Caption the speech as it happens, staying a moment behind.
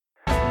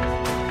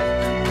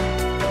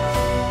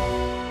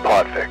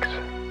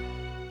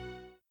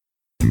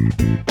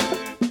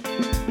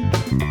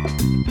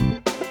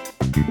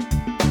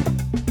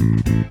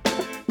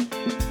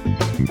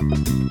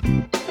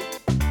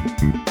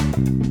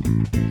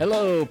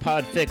Hello,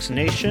 Podfix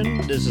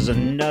Nation. This is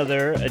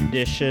another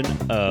edition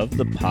of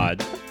the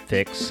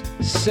Podfix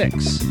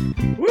 6.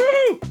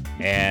 Woo!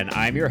 And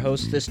I'm your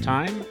host this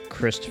time,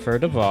 Christopher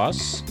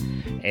DeVos.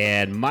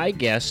 And my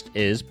guest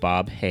is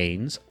Bob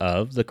Haynes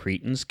of the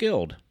Cretans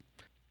Guild.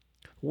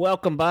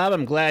 Welcome, Bob.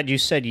 I'm glad you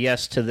said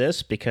yes to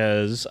this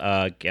because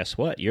guess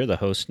what? You're the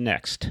host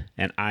next,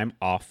 and I'm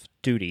off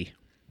duty.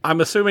 I'm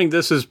assuming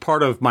this is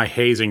part of my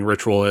hazing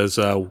ritual as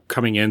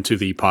coming into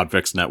the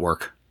Podfix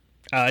network.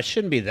 It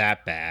shouldn't be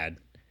that bad.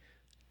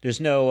 There's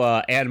no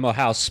Animal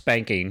House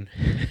spanking.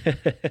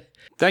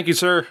 Thank you,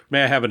 sir.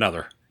 May I have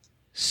another?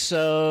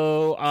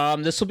 So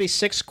this will be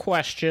 6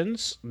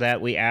 questions that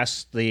we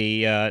ask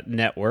the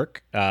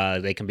network.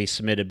 They can be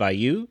submitted by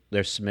you,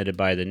 they're submitted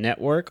by the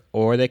network,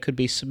 or they could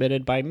be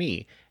submitted by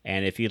me.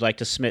 And if you'd like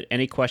to submit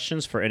any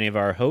questions for any of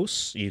our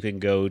hosts, you can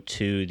go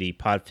to the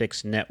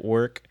Podfix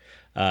Network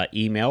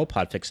email,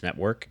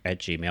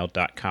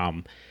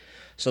 podfixnetwork@gmail.com.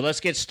 So let's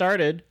get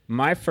started.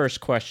 My first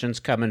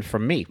question's coming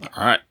from me.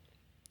 All right.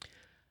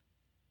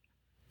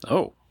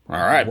 Oh, all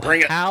right.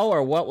 Bring it. How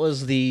or what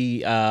was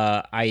the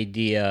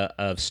idea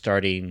of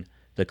starting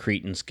the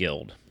Cretans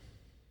Guild?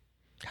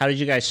 How did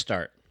you guys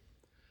start?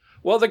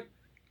 Well,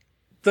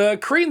 the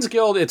Cretans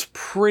Guild, it's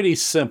pretty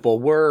simple.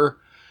 We're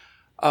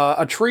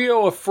a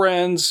trio of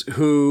friends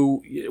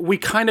who we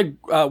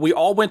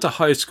all went to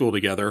high school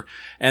together,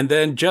 and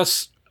then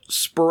just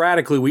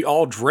sporadically we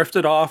all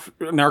drifted off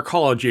in our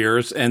college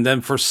years, and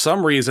then for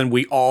some reason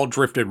we all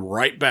drifted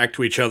right back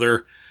to each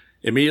other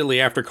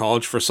immediately after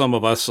college, for some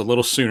of us a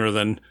little sooner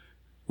than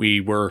we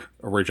were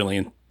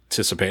originally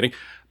anticipating.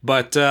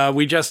 But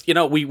we just, we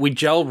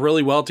gelled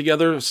really well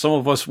together. Some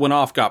of us went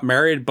off, got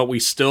married, but we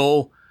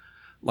still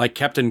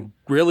kept in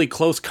really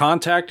close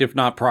contact, if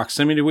not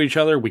proximity to each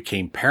other. We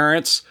became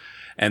parents.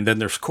 And then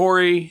there's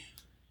Corey.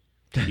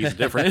 He's a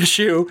different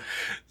issue.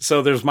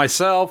 So there's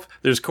myself,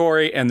 there's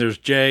Corey, and there's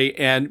Jay.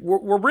 And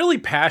we're really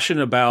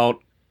passionate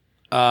about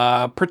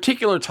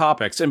particular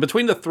topics. And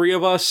between the three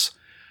of us,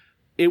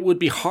 it would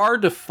be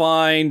hard to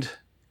find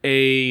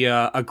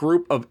a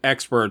group of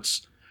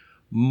experts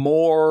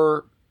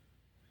more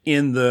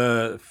in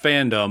the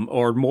fandom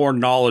or more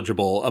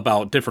knowledgeable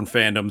about different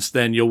fandoms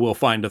than you will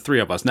find the three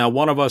of us. Now,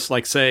 one of us,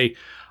 say,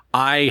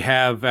 I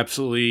have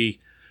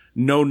absolutely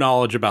no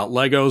knowledge about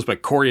Legos,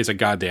 but Corey is a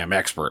goddamn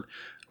expert.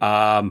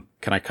 Can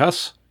I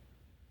cuss?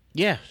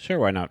 Yeah, sure.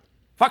 Why not?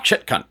 Fuck,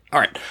 shit, cunt. All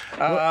right.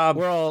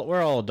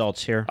 We're all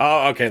adults here.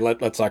 Oh, okay.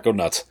 Let's not go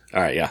nuts. All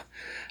right. Yeah.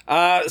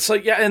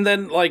 And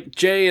then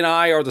Jay and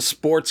I are the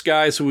sports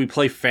guys, so we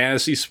play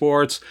fantasy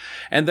sports.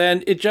 And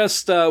then it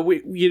just,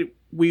 we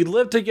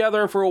lived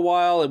together for a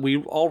while, and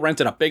we all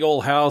rented a big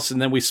old house,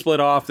 and then we split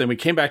off. Then we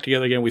came back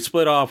together again. We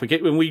split off.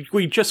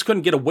 We just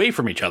couldn't get away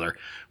from each other.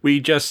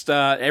 We just,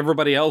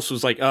 everybody else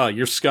was like, "Oh,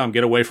 you're scum.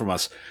 Get away from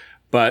us."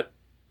 But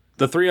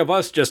the three of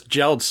us just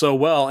gelled so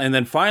well. And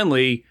then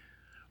finally,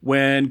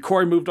 when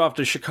Corey moved off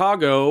to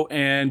Chicago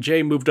and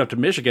Jay moved up to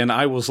Michigan,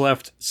 I was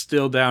left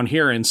still down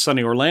here in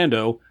sunny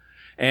Orlando.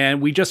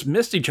 And we just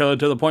missed each other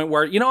to the point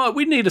where, you know what,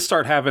 we need to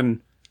start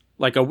having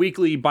a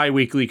weekly,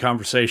 bi-weekly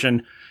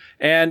conversation.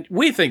 And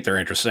we think they're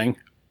interesting.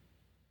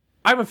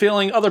 I have a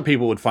feeling other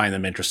people would find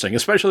them interesting,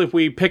 especially if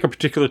we pick a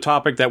particular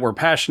topic that we're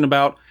passionate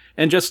about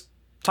and just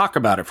talk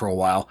about it for a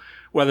while.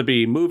 Whether it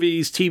be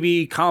movies,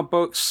 TV, comic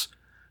books,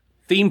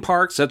 theme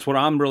parks, that's what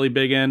I'm really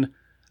big in.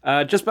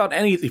 Just about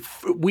anything.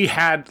 We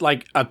had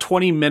a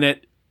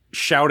 20-minute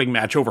shouting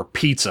match over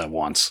pizza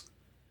once.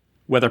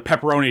 Whether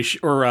pepperoni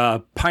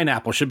or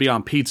pineapple should be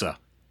on pizza.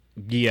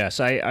 Yes,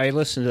 I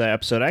listened to that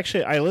episode.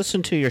 Actually, I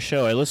listened to your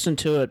show. I listened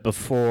to it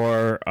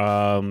before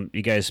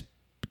you guys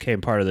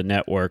became part of the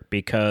network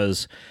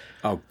because...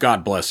 Oh,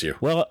 God bless you.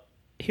 Well,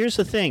 here's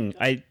the thing.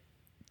 I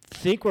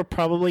think we're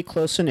probably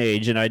close in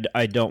age, and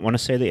I don't want to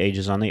say the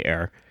ages on the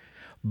air,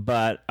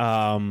 but...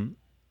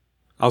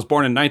 I was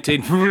born in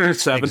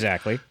 1907.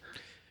 Exactly.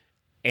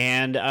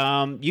 And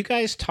you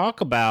guys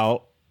talk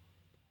about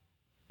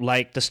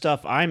the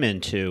stuff I'm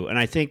into, and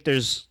I think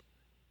there's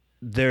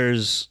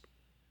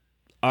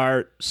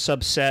our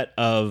subset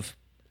of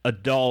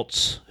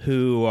adults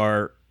who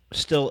are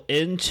still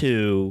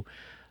into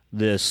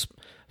this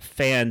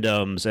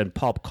fandoms and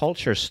pop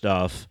culture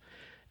stuff,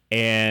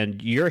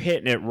 and you're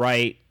hitting it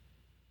right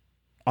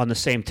on the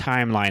same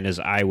timeline as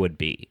I would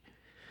be.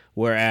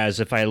 Whereas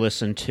if I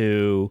listen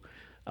to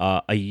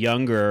a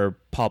younger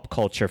pop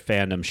culture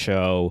fandom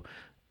show,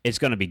 it's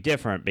going to be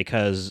different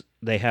because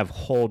they have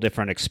whole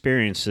different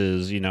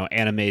experiences.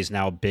 Anime is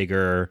now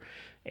bigger,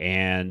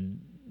 and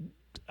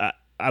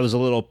I was a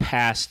little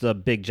past the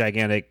big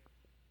gigantic.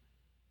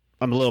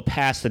 I'm a little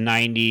past the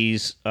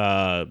 '90s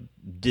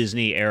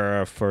Disney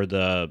era for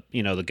the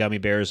the gummy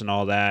bears and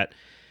all that.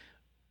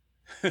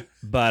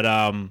 But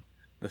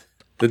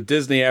the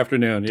Disney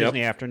afternoon,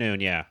 Disney afternoon,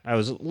 yeah, I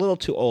was a little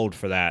too old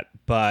for that,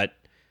 but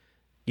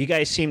you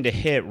guys seem to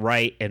hit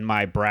right in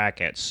my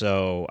bracket,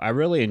 so I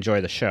really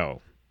enjoy the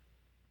show.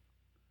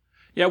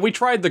 Yeah, we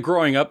tried the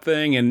growing up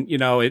thing, and,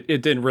 it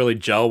didn't really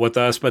gel with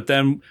us, but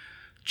then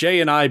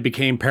Jay and I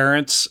became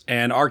parents,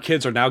 and our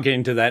kids are now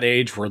getting to that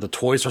age where the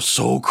toys are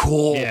so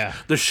cool. Yeah.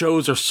 The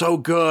shows are so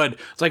good.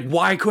 It's like,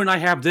 why couldn't I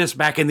have this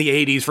back in the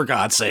 80s, for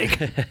God's sake?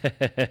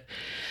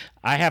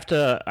 I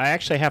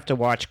actually have to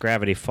watch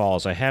Gravity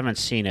Falls. I haven't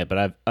seen it,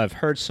 but I've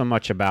heard so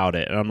much about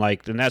it, and I'm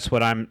like, and that's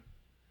what I'm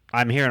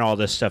hearing all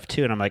this stuff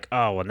too, and I'm like,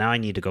 oh well, now I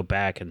need to go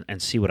back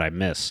and see what I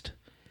missed.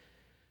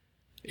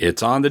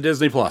 It's on the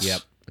Disney Plus.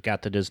 Yep, I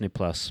got the Disney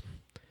Plus.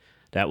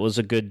 That was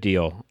a good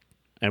deal.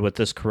 And with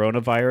this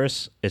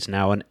coronavirus, it's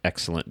now an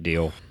excellent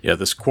deal. Yeah,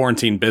 this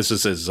quarantine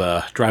business is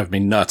driving me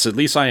nuts. At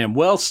least I am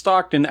well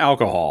stocked in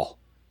alcohol.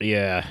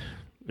 Yeah.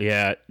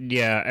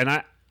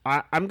 And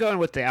I'm going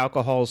with the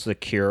Alcohol's the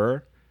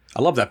Cure.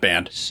 I love that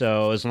band.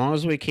 So as long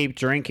as we keep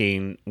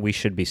drinking, we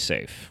should be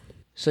safe.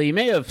 So you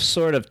may have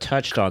sort of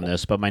touched on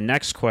this, but my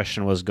next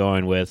question was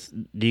going with,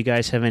 do you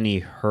guys have any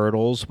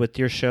hurdles with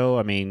your show?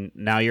 I mean,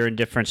 now you're in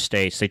different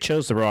states. They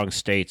chose the wrong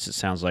states, it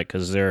sounds like,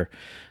 because they're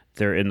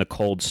in the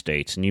cold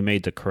states, and you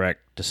made the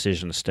correct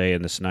decision to stay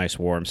in this nice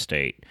warm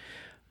state.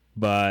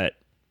 But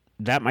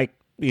that might,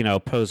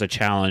 pose a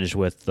challenge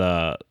with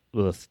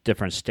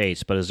different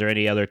states. But is there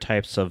any other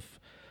types of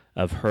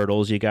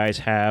hurdles you guys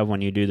have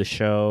when you do the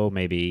show?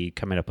 Maybe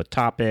coming up with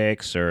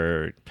topics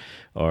or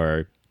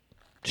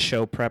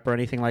show prep or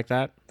anything like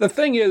that? The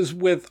thing is,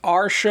 with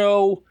our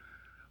show,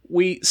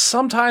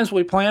 sometimes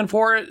we plan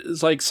for it.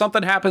 It's like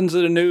something happens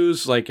in the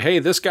news, like, hey,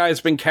 this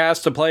guy's been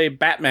cast to play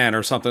Batman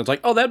or something. It's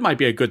like, oh, that might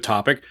be a good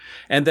topic.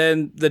 And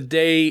then the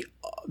day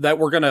that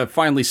we're going to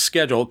finally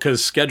schedule,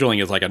 because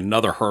scheduling is like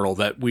another hurdle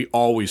that we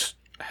always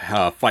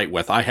fight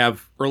with. I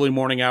have early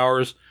morning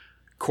hours.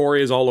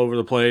 Corey is all over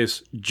the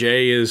place.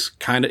 Jay is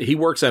he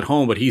works at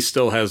home, but he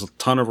still has a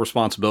ton of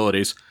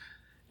responsibilities.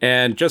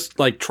 And just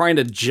like trying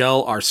to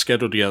gel our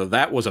schedule together,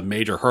 that was a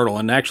major hurdle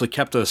and actually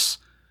kept us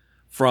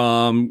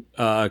from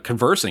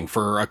conversing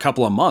for a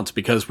couple of months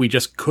because we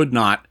just could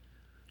not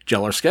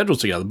gel our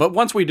schedules together. But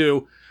once we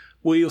do,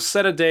 we'll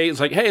set a date. It's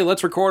like, hey,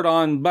 let's record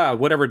on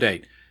whatever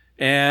date.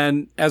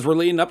 And as we're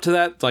leading up to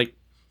that, it's like,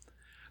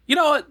 you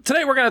know what,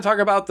 today we're going to talk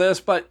about this,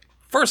 but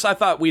first I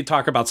thought we'd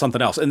talk about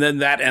something else. And then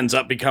that ends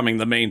up becoming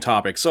the main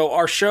topic. So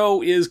our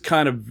show is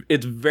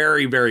it's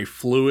very, very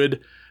fluid,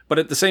 but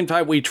at the same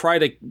time, we try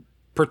to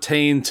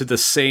pertain to the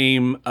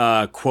same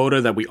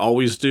quota that we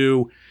always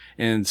do,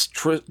 and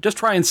just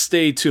try and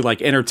stay to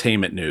like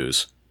entertainment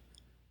news.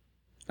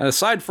 And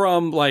aside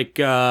from like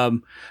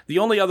the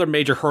only other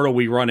major hurdle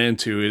we run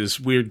into is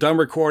we're done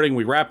recording,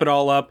 we wrap it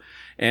all up,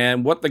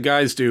 and what the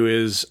guys do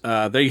is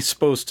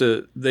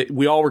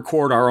we all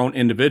record our own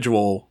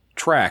individual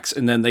tracks,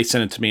 and then they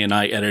send it to me, and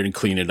I edit and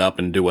clean it up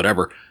and do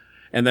whatever.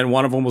 And then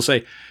one of them will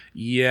say,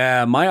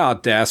 "Yeah, my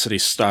Audacity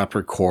stopped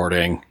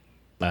recording."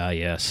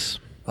 Yes.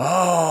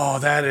 Oh,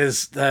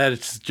 that's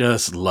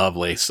just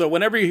lovely. So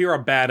whenever you hear a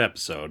bad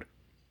episode,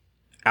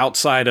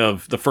 outside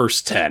of the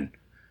first 10,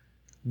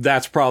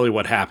 that's probably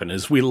what happened,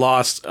 is we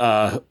lost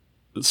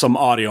some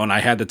audio, and I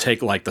had to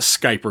take like the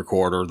Skype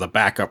record or the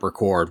backup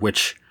record,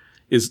 which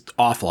is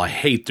awful. I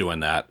hate doing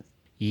that.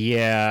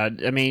 Yeah,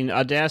 I mean,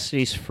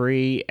 Audacity's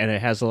free, and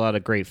it has a lot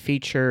of great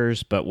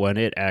features, but when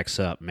it acts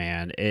up,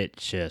 man, it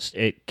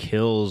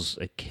kills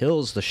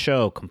the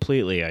show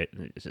completely.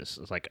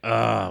 It's like,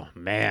 oh,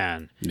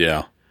 man.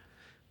 Yeah.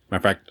 Matter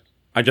of fact,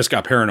 I just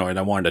got paranoid.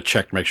 I wanted to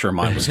check to make sure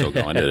mine was still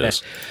going. It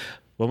is.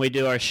 When we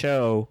do our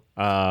show,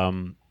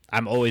 I'm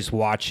always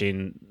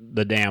watching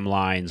the damn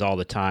lines all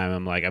the time.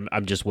 I'm like,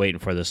 I'm just waiting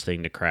for this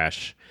thing to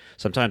crash.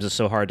 Sometimes it's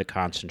so hard to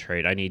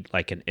concentrate. I need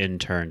like an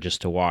intern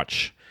just to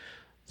watch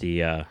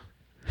the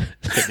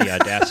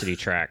Audacity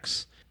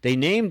tracks. They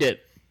named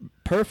it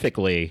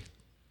perfectly.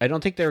 I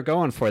don't think they were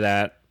going for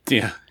that.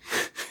 Yeah.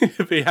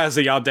 If he has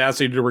the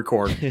audacity to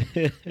record.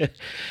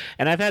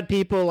 And I've had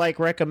people like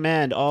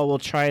recommend, oh, we'll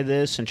try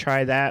this and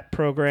try that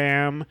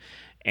program,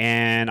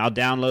 and I'll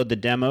download the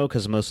demo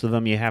because most of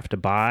them you have to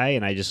buy,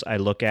 and I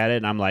look at it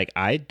and I'm like,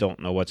 I don't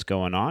know what's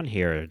going on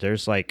here.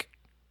 There's like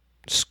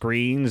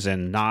screens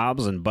and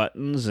knobs and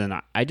buttons, and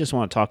I just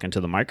want to talk into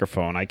the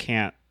microphone. I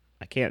can't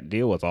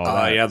deal with all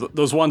that. Yeah,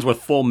 those ones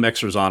with full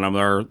mixers on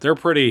them, they're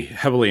pretty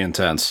heavily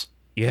intense.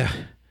 Yeah.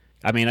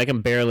 I mean, I can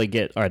barely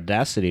get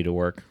Audacity to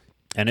work,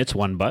 and it's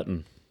one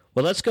button.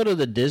 Well, let's go to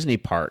the Disney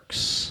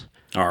parks.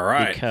 All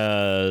right.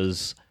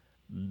 Because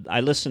I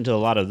listen to a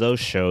lot of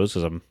those shows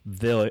because I'm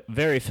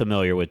very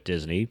familiar with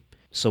Disney.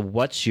 So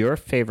what's your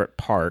favorite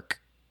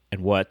park,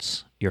 and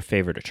what's your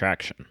favorite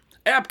attraction?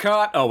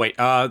 Epcot. Oh, wait.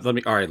 Let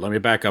me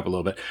back up a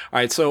little bit. All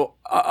right. So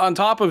on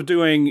top of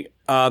doing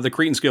the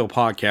Cretans Guild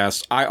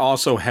podcast, I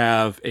also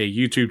have a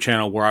YouTube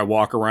channel where I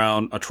walk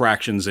around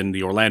attractions in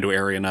the Orlando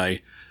area, and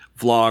I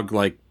vlog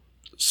like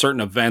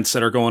certain events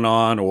that are going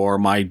on or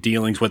my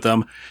dealings with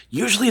them.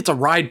 Usually it's a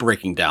ride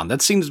breaking down.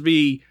 That seems to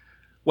be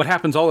what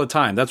happens all the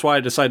time. That's why I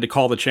decided to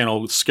call the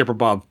channel Skipper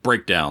Bob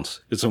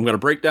Breakdowns, because I'm going to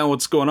break down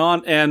what's going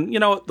on, and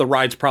the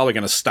ride's probably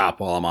going to stop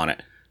while I'm on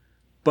it.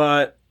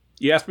 But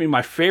you asked me,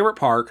 my favorite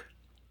park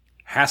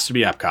has to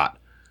be Epcot.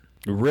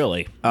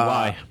 Really?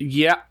 Why?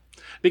 Yeah,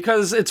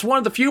 because it's one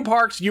of the few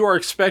parks you are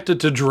expected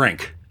to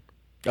drink.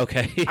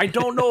 Okay. I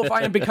don't know if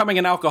I am becoming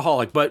an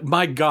alcoholic, but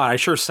my God, I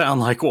sure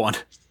sound like one.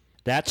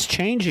 That's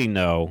changing,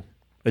 though.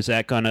 Is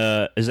that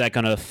gonna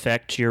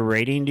affect your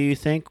rating, do you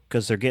think?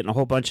 Because they're getting a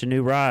whole bunch of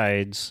new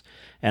rides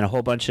and a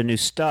whole bunch of new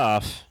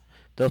stuff.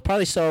 They'll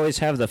probably still always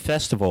have the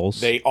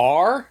festivals. They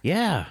are.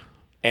 Yeah.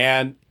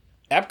 And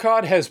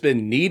Epcot has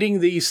been needing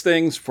these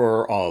things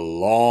for a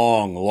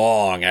long,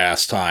 long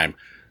ass time.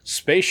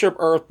 Spaceship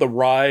Earth, the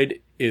ride,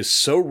 is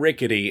so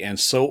rickety and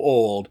so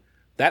old,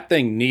 that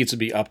thing needs to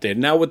be updated.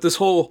 Now, with this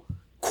whole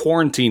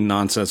quarantine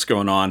nonsense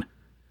going on,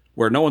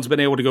 where no one's been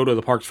able to go to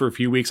the parks for a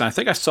few weeks, and I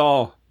think I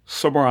saw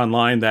somewhere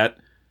online that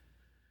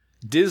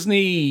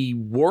Disney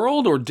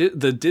World or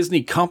the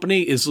Disney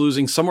company is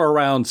losing somewhere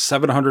around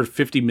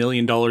 $750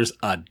 million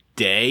a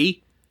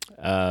day.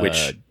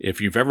 Which, if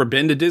you've ever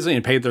been to Disney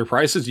and paid their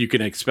prices, you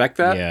can expect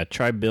that. Yeah,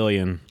 try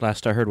billion.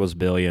 Last I heard was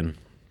billion.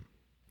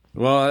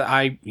 Well,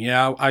 I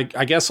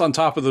guess on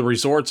top of the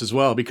resorts as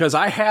well, because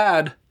I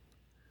had,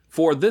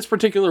 for this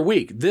particular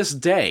week, this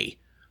day,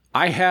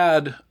 I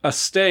had a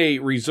stay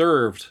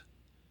reserved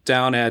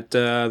down at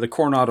the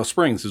Coronado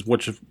Springs,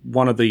 which is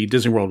one of the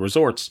Disney World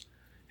resorts.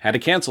 Had to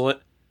cancel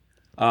it.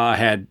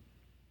 Had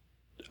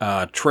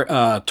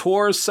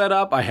tours set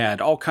up. I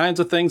had all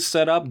kinds of things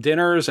set up,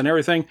 dinners and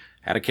everything.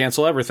 Had to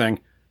cancel everything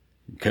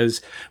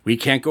because we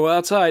can't go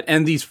outside.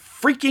 And these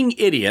freaking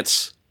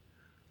idiots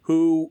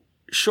who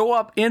show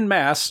up en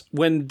masse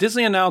when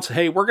Disney announced,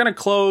 hey, we're going to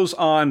close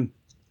on,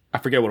 I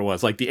forget what it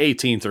was, like the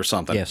 18th or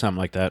something. Yeah, something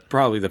like that.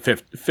 Probably the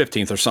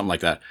 15th or something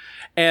like that.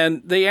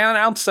 And they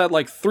announced that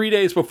like 3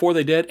 days before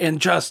they did, and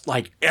just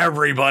like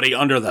everybody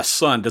under the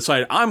sun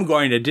decided, I'm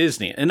going to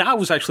Disney. And I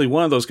was actually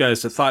one of those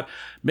guys that thought,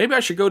 maybe I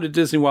should go to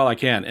Disney while I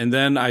can. And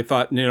then I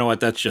thought, you know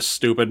what, that's just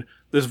stupid.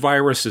 This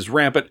virus is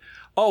rampant.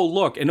 Oh,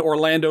 look, and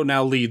Orlando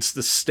now leads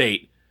the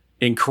state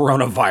in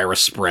coronavirus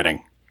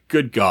spreading.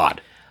 Good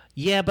God.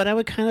 Yeah, but I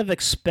would kind of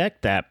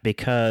expect that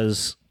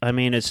because, I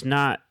mean, it's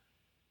not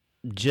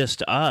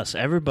just us.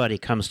 Everybody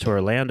comes to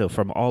Orlando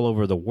from all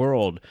over the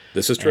world.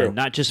 This is true. And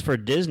not just for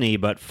Disney,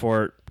 but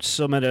for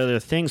so many other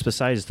things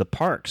besides the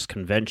parks,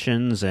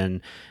 conventions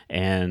and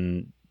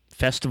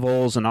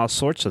festivals and all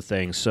sorts of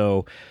things.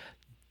 So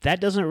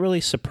that doesn't really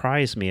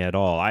surprise me at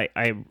all.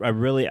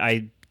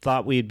 I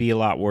thought we'd be a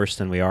lot worse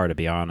than we are, to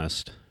be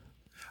honest.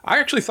 I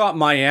actually thought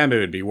Miami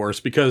would be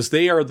worse because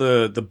they are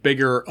the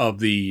bigger of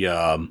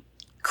the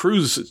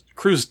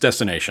cruise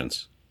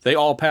destinations. They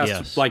all pass,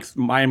 Yes. like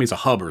Miami's a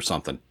hub or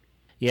something.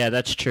 Yeah,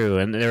 that's true,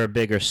 and they're a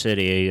bigger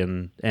city,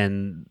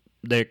 and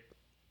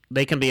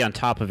they can be on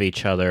top of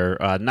each other.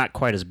 Not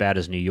quite as bad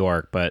as New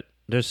York, but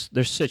there's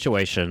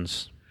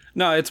situations.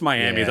 No, it's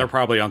Miami. Yeah. They're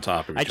probably on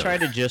top of each other. I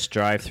try to just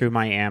drive through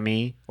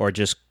Miami or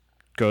just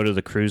go to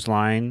the cruise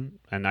line,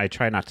 and I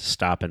try not to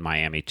stop in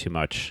Miami too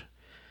much.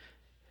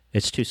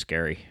 It's too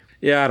scary.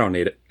 Yeah, I don't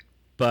need it.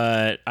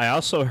 But I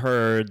also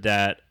heard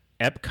that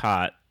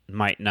Epcot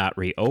might not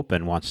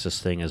reopen once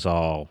this thing is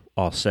all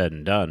said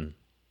and done.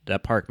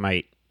 That park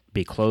might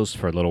be closed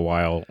for a little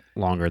while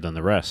longer than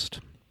the rest.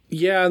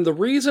 Yeah, and the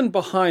reason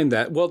behind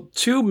that, well,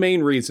 two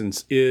main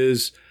reasons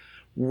is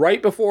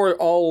right before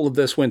all of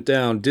this went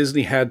down,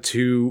 Disney had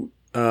to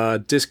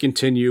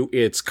discontinue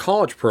its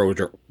college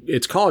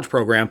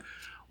program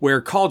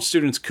where college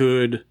students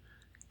could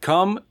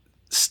come,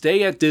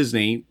 stay at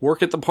Disney,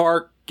 work at the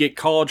park, get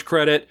college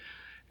credit,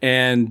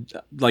 and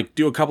like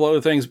do a couple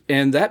other things.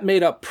 And that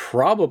made up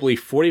probably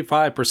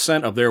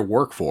 45% of their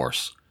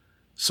workforce.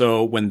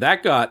 So when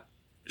that got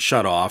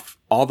shut off,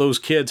 all those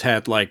kids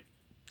had like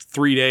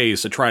 3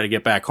 days to try to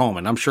get back home.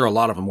 And I'm sure a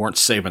lot of them weren't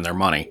saving their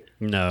money.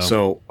 No.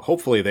 So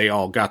hopefully they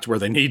all got to where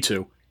they need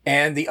to.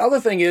 And the other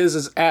thing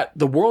is at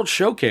the World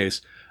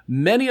Showcase,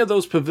 many of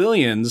those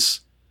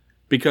pavilions,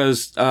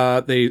 because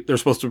they're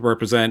supposed to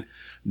represent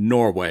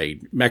Norway,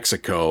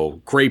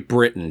 Mexico, Great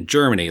Britain,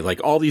 Germany,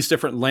 like all these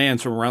different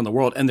lands from around the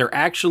world. And they're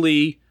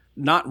actually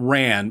not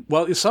ran.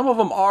 Well, some of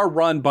them are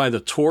run by the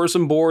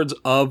tourism boards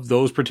of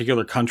those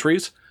particular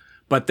countries,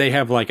 but they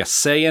have like a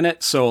say in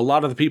it. So a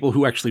lot of the people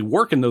who actually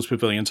work in those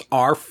pavilions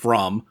are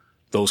from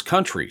those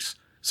countries.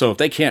 So if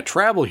they can't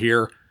travel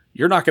here,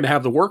 you're not going to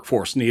have the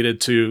workforce needed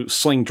to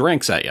sling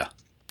drinks at you.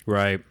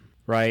 Right.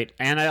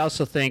 And I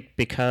also think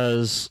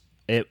because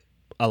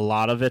a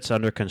lot of it's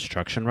under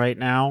construction right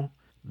now,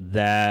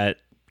 that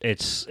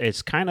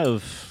it's kind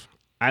of,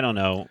 I don't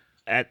know,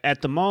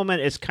 at the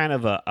moment it's kind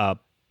of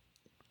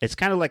it's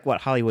kind of like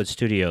what Hollywood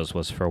Studios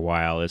was for a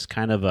while. It's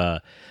kind of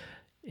a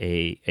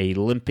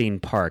limping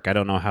park. I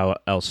don't know how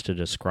else to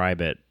describe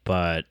it,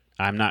 but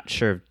I'm not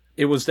sure.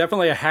 It was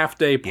definitely a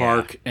half-day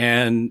park,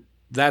 and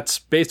that's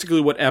basically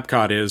what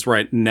Epcot is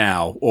right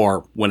now,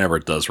 or whenever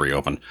it does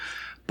reopen.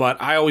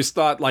 But I always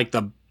thought like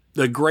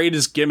the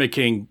greatest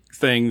gimmicking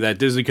thing that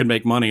Disney could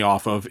make money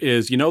off of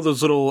is, you know,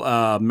 those little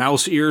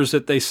mouse ears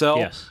that they sell?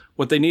 Yes.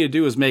 What they need to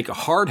do is make a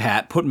hard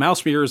hat, put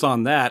mouse ears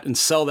on that, and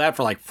sell that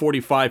for like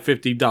 $45,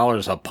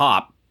 $50 a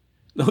pop.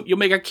 You'll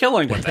make a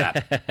killing with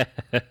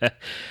that.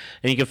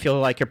 And you can feel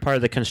like you're part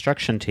of the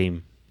construction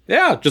team.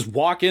 Yeah, just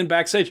walk in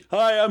backstage.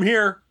 Hi, I'm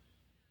here.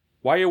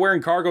 Why are you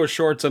wearing cargo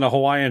shorts and a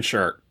Hawaiian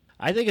shirt?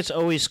 I think it's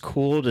always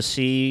cool to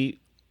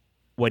see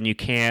when you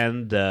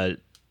can the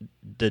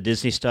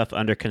Disney stuff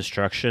under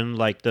construction,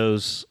 like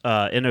those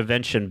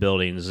intervention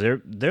buildings.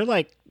 They're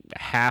like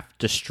half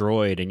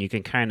destroyed, and you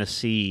can kind of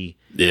see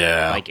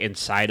like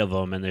inside of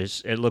them, and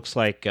it looks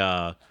like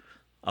a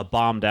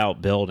bombed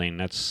out building.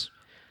 That's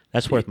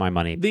worth my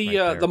money.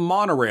 The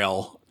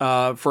monorail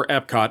for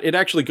Epcot, it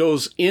actually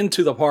goes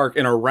into the park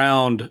and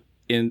around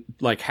in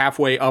like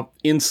halfway up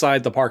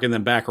inside the park and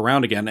then back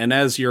around again. And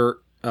as you're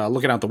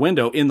looking out the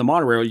window in the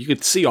monorail, you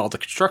could see all the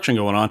construction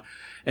going on.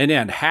 And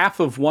then half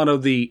of one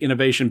of the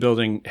innovation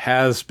building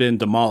has been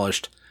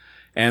demolished,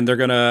 and they're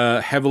going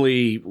to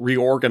heavily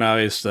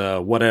reorganize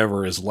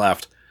whatever is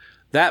left.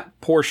 That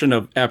portion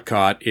of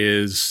Epcot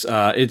is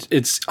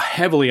it's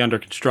heavily under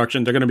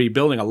construction. They're going to be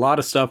building a lot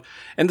of stuff,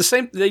 and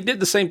they did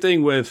the same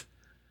thing with.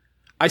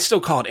 I still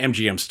call it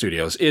MGM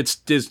Studios.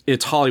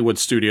 It's Hollywood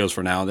Studios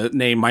for now. The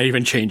name might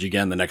even change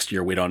again the next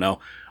year. We don't know,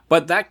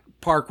 but that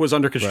park was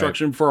under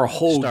construction for a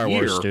whole Star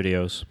year. Wars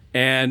Studios,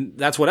 and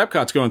that's what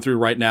Epcot's going through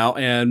right now.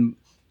 And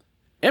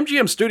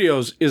MGM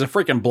Studios is a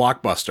freaking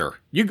blockbuster.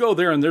 You go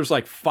there and there's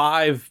like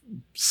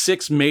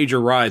 5-6 major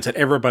rides that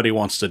everybody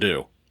wants to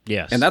do.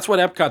 yes, And that's what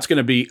Epcot's going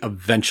to be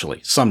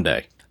eventually,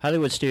 someday.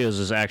 Hollywood Studios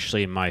is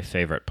actually my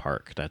favorite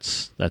park.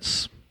 That's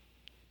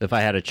if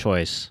I had a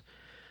choice.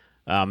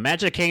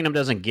 Magic Kingdom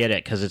doesn't get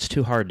it because it's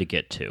too hard to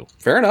get to.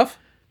 Fair enough.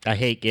 I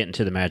hate getting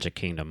to the Magic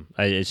Kingdom.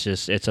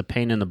 It's a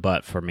pain in the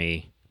butt for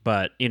me.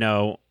 But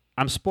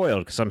I'm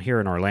spoiled because I'm here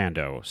in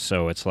Orlando,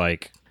 so it's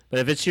like. But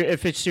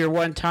if it's your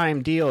one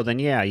time deal, then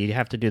yeah, you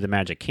have to do the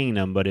Magic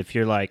Kingdom. But if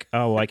you're like,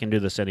 oh, I can do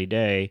this any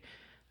day,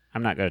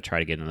 I'm not going to try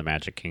to get into the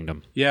Magic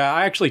Kingdom. Yeah,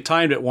 I actually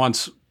timed it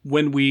once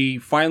when we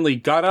finally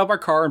got out of our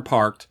car and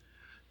parked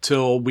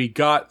till we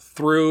got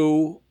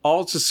through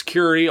all the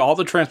security, all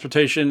the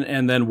transportation,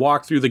 and then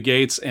walked through the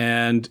gates,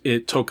 and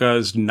it took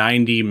us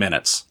 90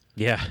 minutes.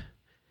 Yeah.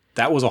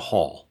 That was a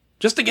haul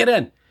just to get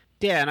in.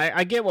 Yeah, and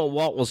I get what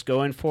Walt was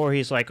going for.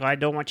 He's like, I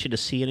don't want you to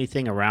see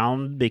anything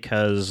around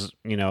because,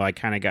 I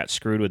kind of got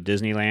screwed with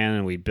Disneyland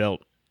and we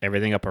built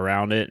everything up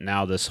around it.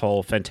 Now this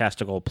whole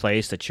fantastical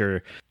place that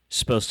you're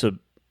supposed to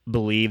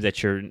believe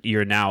that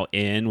you're now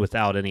in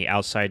without any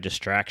outside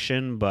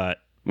distraction. But,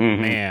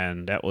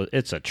 man,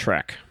 it's a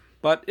trek.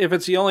 But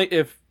if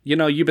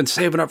you've been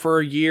saving up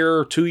for a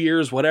year, 2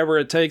 years, whatever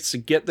it takes to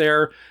get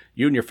there,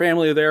 you and your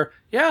family are there,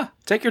 yeah,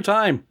 take your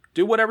time.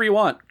 Do whatever you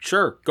want.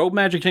 Sure, go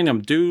Magic Kingdom.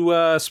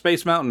 Do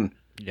Space Mountain.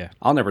 Yeah,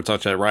 I'll never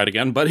touch that ride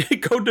again. But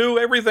go do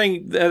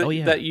everything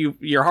that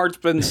your heart's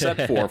been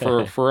set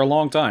for a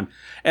long time.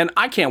 And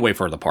I can't wait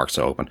for the parks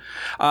to open.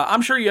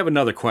 I'm sure you have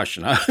another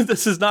question.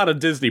 This is not a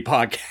Disney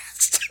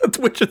podcast,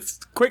 which is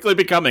quickly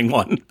becoming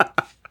one.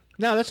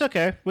 No, that's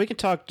okay. We can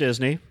talk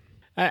Disney.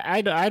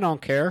 I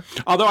don't care.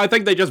 Although I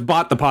think they just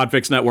bought the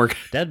Podfix network.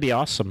 That'd be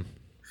awesome.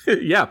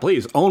 Yeah,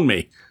 please own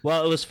me.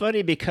 Well, it was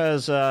funny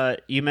because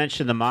you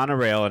mentioned the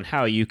monorail and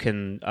how you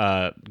can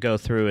go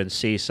through and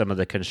see some of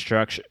the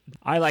construction.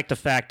 I like the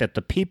fact that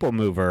the People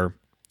Mover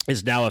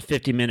is now a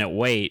 50-minute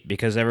wait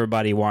because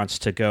everybody wants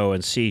to go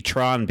and see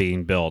Tron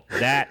being built.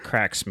 That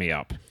cracks me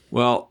up.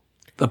 Well,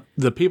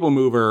 the People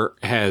Mover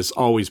has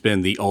always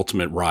been the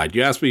ultimate ride.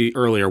 You asked me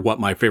earlier what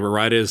my favorite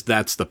ride is.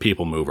 That's the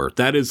People Mover.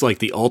 That is like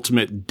the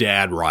ultimate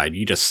dad ride.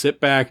 You just sit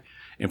back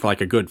and for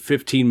like a good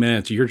 15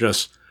 minutes, you're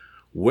just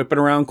whipping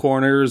around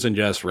corners and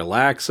just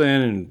relaxing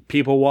and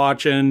people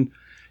watching.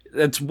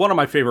 It's one of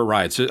my favorite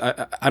rides.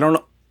 I don't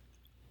know.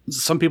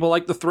 Some people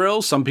like the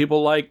thrills. Some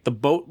people like the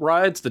boat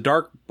rides, the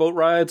dark boat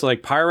rides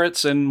like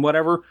Pirates and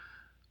whatever.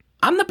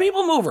 I'm the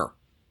People Mover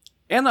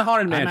and the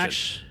Haunted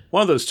Mansion.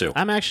 One of those two.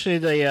 I'm actually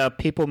the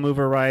People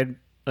Mover ride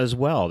as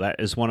well. That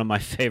is one of my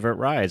favorite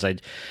rides.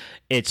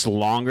 It's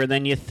longer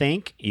than you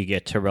think. You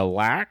get to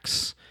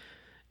relax.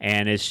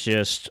 And it's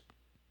just,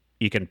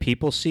 you can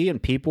people see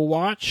and people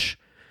watch.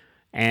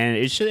 And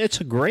it's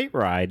a great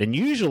ride. And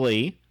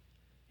usually,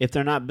 if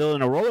they're not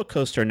building a roller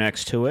coaster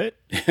next to it,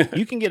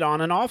 you can get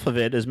on and off of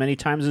it as many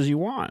times as you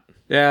want.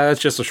 Yeah, that's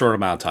just a short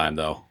amount of time,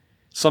 though.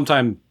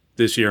 Sometime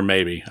this year,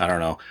 maybe. I don't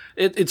know.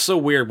 It's so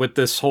weird with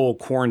this whole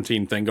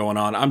quarantine thing going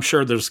on. I'm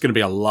sure there's going to be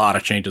a lot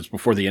of changes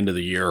before the end of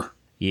the year.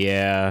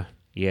 Yeah.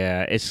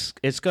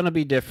 It's going to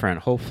be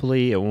different.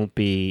 Hopefully, it won't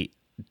be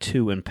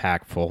too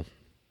impactful.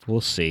 We'll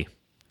see.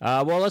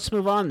 Well, let's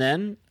move on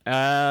then.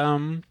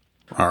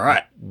 All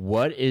right.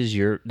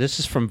 This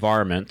is from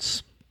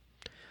Varmints.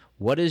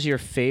 What is your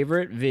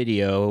favorite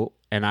video?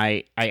 And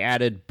I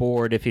added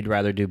board if you'd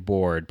rather do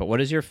board, but what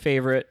is your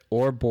favorite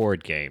or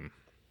board game?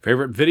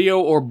 Favorite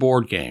video or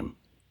board game?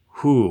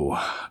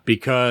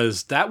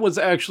 Because that was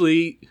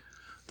actually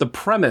the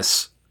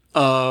premise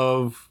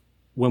of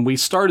when we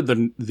started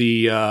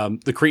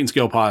the Cretans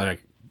Guild podcast.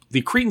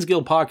 The Cretans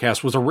Guild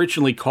podcast was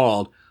originally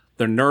called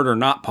the Nerd or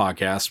Not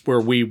podcast, where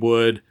we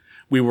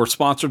were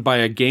sponsored by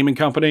a gaming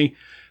company,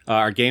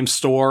 our game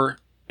store,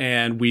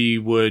 and we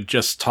would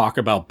just talk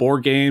about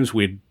board games.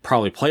 We'd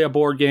probably play a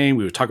board game.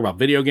 We would talk about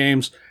video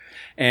games.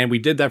 And we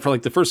did that for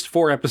like the first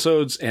 4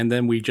 episodes, and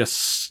then we just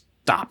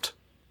stopped.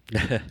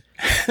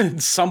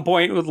 at some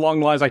point along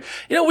the lines like,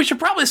 we should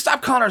probably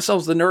stop calling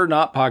ourselves the Nerd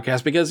Not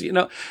Podcast because,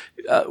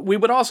 we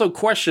would also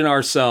question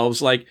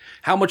ourselves, like,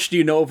 how much do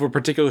you know of a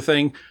particular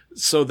thing?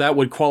 So that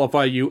would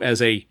qualify you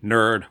as a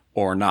nerd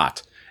or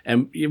not.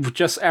 And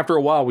just after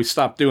a while, we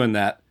stopped doing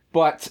that.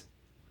 But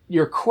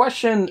your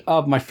question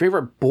of my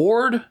favorite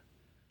board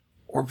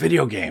or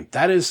video game,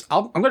 that is,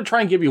 I'm going to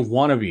try and give you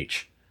one of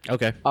each.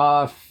 Okay.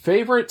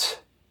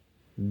 Favorite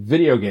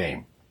video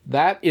game.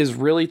 That is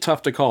really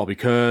tough to call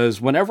because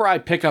whenever I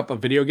pick up a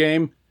video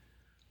game,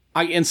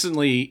 I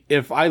instantly,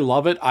 if I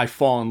love it, I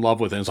fall in love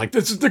with it. It's like,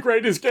 this is the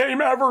greatest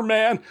game ever,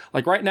 man.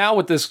 Like right now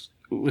with this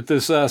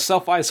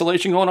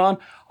self-isolation going on,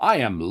 I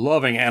am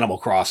loving Animal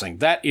Crossing.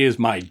 That is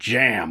my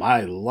jam.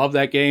 I love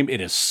that game.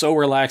 It is so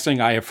relaxing.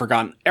 I have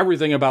forgotten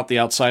everything about the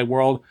outside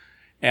world.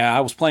 And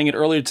I was playing it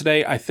earlier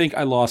today. I think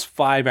I lost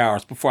 5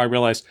 hours before I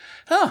realized,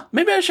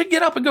 maybe I should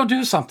get up and go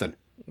do something.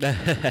 In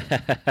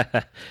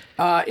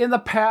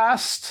the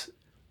past,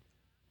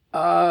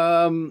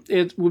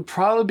 it would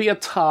probably be a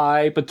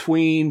tie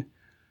between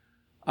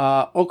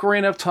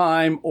Ocarina of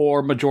Time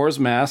or Majora's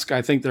Mask.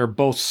 I think they're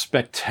both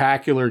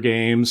spectacular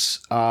games.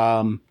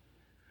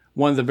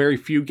 One of the very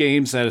few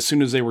games that as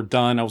soon as they were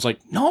done, I was like,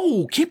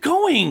 no, keep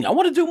going. I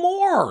want to do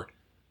more.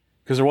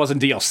 Because there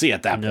wasn't DLC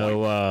at that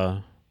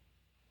point.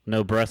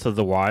 No Breath of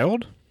the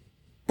Wild?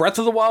 Breath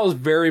of the Wild is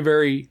very,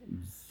 very,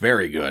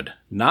 very good.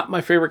 Not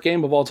my favorite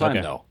game of all time,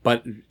 though.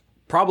 But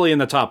probably in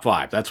the top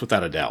 5. That's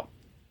without a doubt.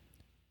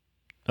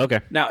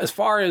 Okay. Now, as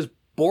far as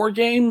board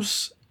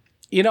games,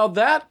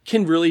 that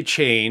can really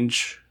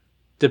change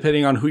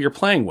depending on who you're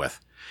playing with.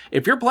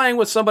 If you're playing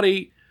with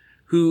somebody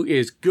who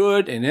is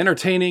good and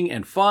entertaining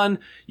and fun,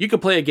 you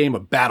could play a game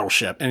of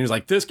Battleship. And he's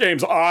like, this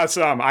game's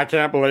awesome. I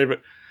can't believe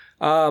it.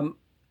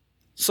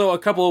 So a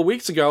couple of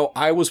weeks ago,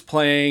 I was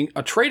playing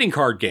a trading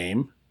card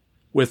game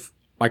with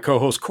my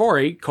co-host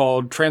Corey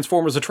called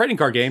Transformers: A Trading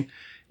Card Game.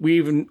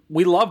 We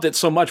loved it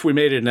so much we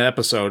made it an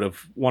episode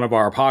of one of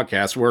our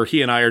podcasts where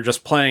he and I are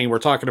just playing. We're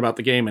talking about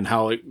the game and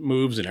how it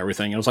moves and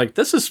everything. And I was like,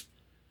 this is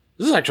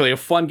actually a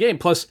fun game.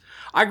 Plus,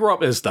 I grew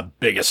up as the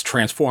biggest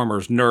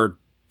Transformers nerd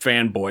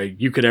fanboy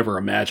you could ever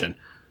imagine.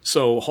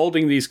 So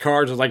holding these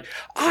cards was like,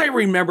 I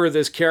remember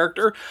this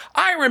character.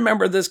 I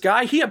remember this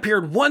guy. He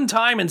appeared one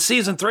time in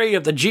season 3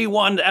 of the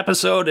G1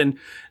 episode, and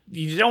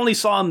you only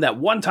saw him that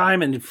one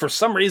time, and for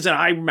some reason,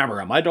 I remember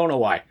him. I don't know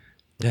why.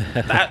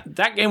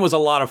 That game was a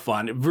lot of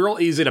fun. Real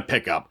easy to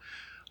pick up.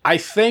 I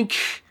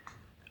think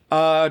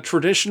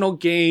traditional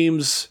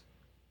games,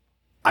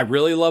 I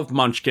really love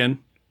Munchkin.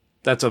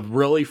 That's a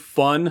really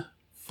fun,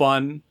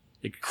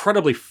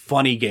 incredibly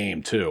funny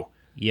game, too.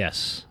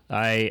 Yes,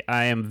 I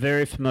am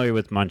very familiar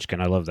with Munchkin.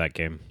 I love that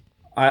game.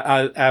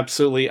 I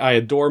absolutely, I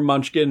adore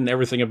Munchkin and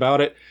everything about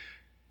it.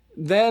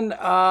 Then,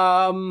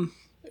 trying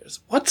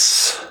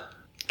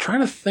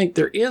to think,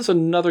 there is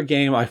another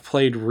game I've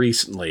played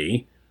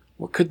recently.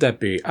 What could that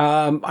be?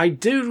 I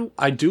do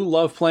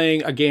love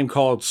playing a game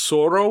called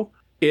Tsoro.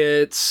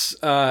 It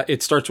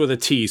starts with a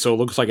T, so it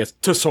looks like it's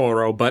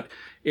Tesoro, but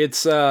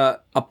it's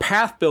a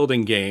path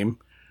building game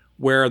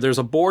where there's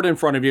a board in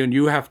front of you and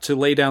you have to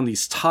lay down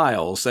these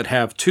tiles that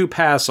have 2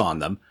 paths on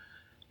them.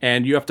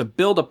 And you have to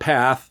build a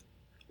path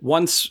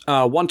one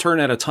turn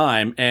at a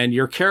time, and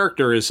your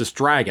character is this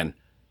dragon.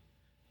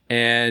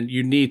 And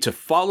you need to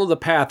follow the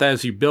path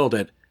as you build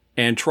it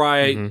and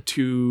try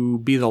to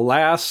be the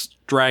last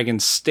dragon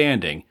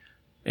standing.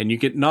 And you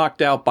get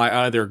knocked out by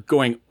either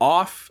going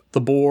off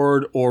the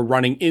board or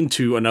running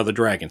into another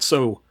dragon.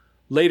 So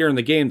later in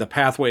the game, the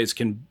pathways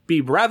can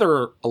be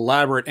rather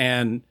elaborate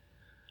and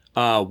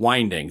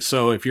winding.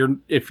 So if you're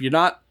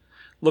not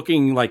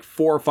looking like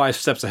 4 or 5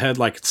 steps ahead,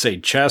 like say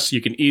chess,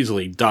 you can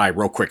easily die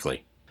real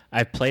quickly.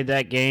 I've played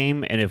that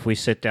game, and if we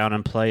sit down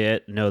and play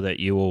it, know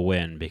that you will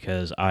win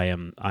because I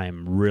am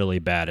really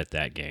bad at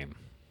that game.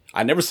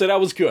 I never said I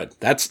was good.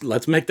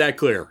 Let's make that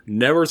clear.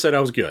 Never said I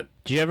was good.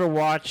 Do you ever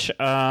watch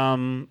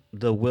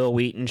the Will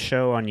Wheaton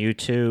show on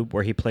YouTube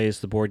where he plays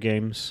the board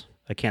games?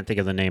 I can't think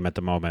of the name at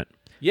the moment.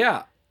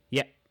 Yeah.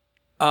 Yeah.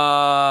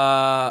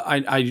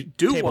 I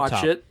do Tabletop.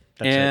 Watch it.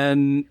 That's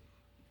and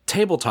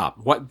Tabletop.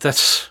 What?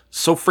 That's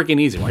so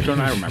freaking easy. Why don't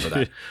I remember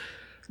that?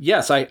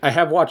 Yes, I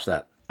have watched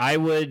that.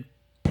 I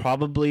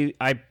probably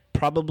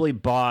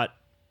bought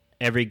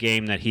every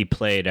game that he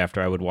played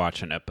after I would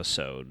watch an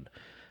episode.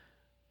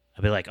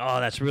 I'd be like, oh,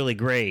 that's really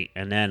great.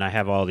 And then I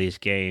have all these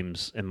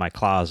games in my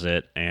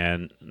closet,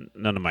 and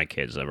none of my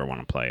kids ever want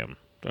to play them.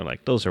 They're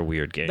like, those are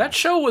weird games. That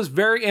show was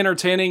very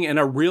entertaining and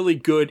a really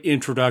good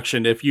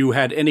introduction if you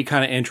had any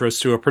kind of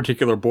interest to a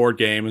particular board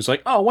game. It's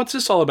like, oh, what's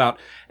this all about?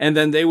 And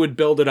then they would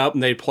build it up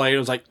and they'd play it. It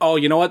was like, oh,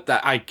 you know what?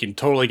 I can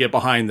totally get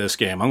behind this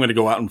game. I'm going to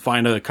go out and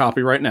find a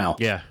copy right now.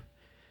 Yeah.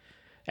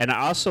 And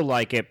I also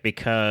like it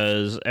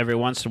because every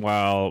once in a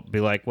while, I'll be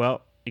like,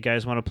 well, you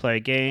guys want to play a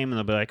game? And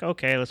they'll be like,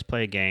 okay, let's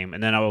play a game.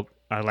 And then I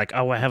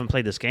haven't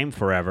played this game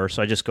forever,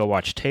 so I just go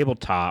watch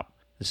Tabletop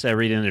instead of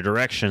reading the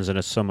directions, and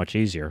it's so much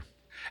easier.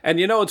 And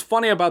what's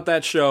funny about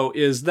that show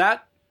is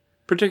that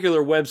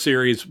particular web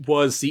series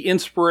was the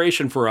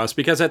inspiration for us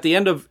because at the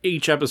end of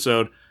each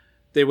episode,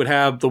 they would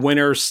have the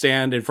winners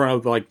stand in front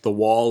of like the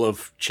wall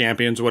of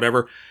champions or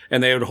whatever,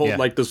 and they would hold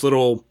like this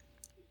little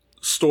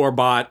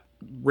store-bought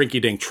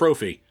rinky-dink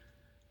trophy.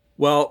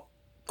 Well,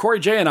 Corey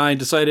J and I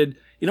decided,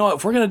 you know what,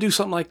 if we're going to do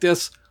something like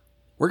this,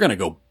 we're going to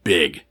go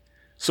big.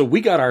 So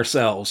we got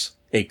ourselves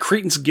a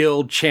Cretans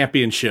Guild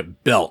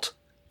Championship belt,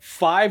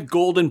 5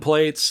 golden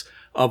plates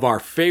of our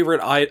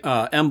favorite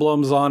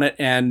emblems on it,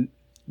 and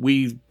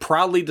we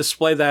proudly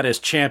display that as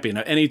champion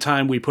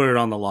anytime we put it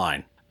on the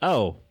line.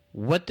 Oh,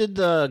 what did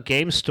the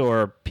game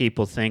store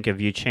people think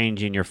of you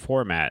changing your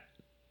format?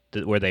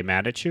 Were they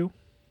mad at you?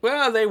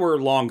 Well, they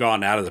were long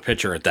gone out of the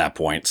picture at that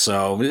point,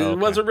 so it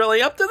wasn't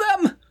really up to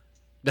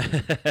them.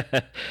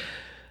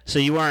 So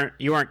you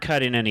weren't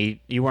cutting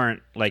any, you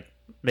weren't like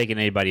making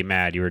anybody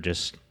mad. You were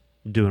just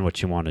doing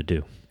what you want to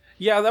do.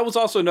 Yeah, that was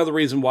also another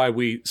reason why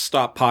we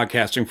stopped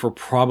podcasting for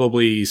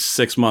probably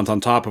 6 months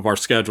on top of our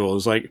schedule. It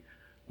was like,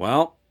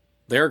 well,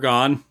 they're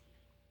gone.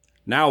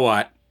 Now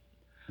what?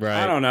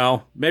 Right. I don't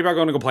know. Maybe I'm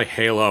going to go play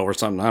Halo or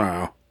something.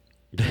 I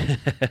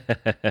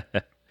don't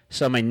know.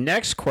 So my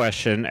next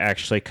question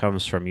actually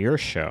comes from your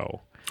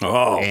show.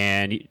 Oh.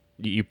 And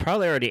you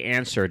probably already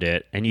answered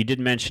it, and you did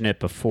mention it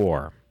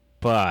before,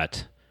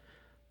 but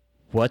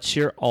what's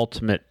your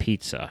ultimate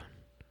pizza?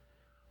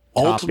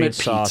 Ultimate Topping,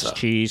 pizza. sauce,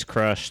 cheese,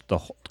 crust,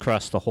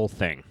 the whole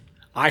thing.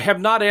 I have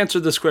not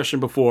answered this question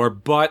before,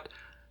 but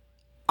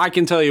I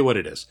can tell you what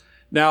it is.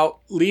 Now,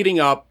 leading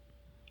up,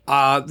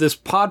 this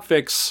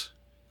Podfix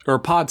or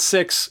Pod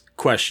 6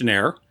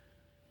 questionnaire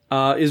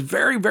is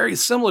very, very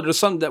similar to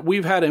something that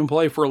we've had in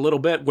play for a little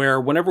bit, where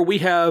whenever we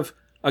have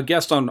a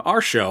guest on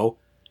our show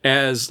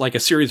as like a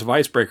series of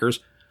icebreakers,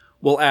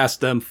 we'll ask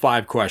them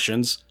 5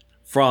 questions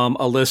from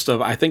a list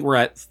of, I think we're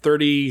at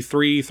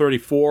 33,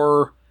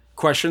 34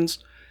 questions,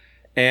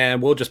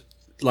 and we'll just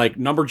like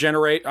number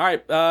generate. All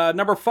right,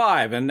 number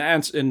 5 and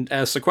ask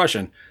the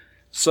question.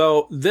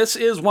 So this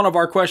is one of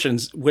our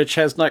questions, which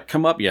has not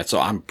come up yet. So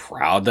I'm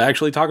proud to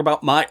actually talk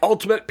about my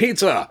ultimate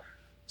pizza.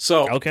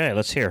 So Okay,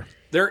 let's hear.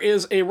 there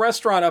is a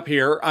restaurant up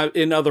here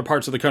in other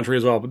parts of the country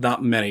as well, but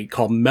not many,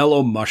 called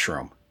Mellow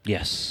Mushroom.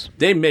 Yes.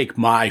 They make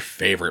my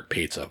favorite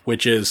pizza,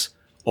 which is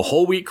a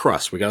whole wheat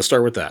crust. We got to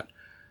start with that.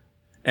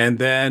 And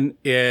then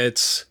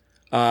it's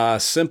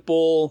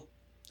simple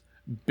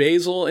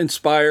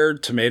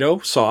basil-inspired tomato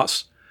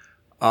sauce.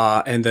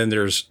 And then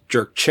there's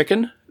jerk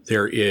chicken.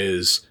 There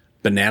is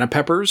banana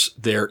peppers.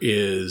 There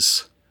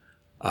is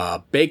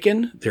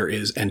bacon. There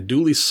is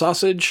andouille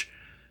sausage.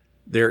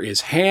 There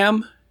is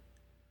ham.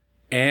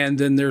 And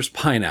then there's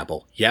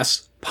pineapple.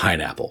 Yes,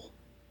 pineapple.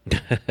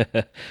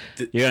 You're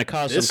going to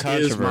cause This some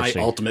controversy. is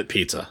my ultimate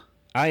pizza.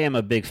 I am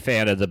a big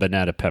fan of the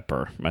banana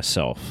pepper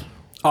myself.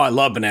 Oh, I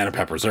love banana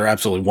peppers. They're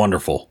absolutely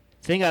wonderful.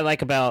 Thing I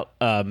like about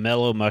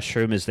Mellow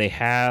Mushroom is they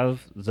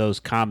have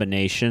those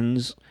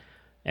combinations,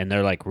 and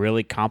they're like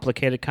really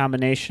complicated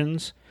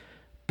combinations,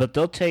 but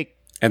they'll take...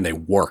 And they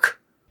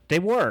work. They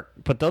work,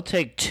 but they'll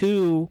take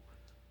 2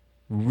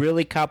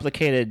 really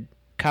complicated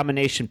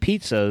combination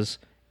pizzas,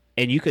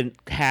 and you can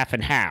half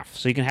and half.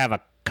 So you can have a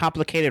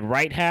complicated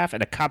right half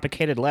and a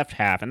complicated left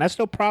half, and that's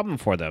no problem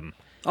for them.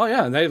 Oh,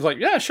 yeah. And they're like,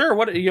 yeah, sure.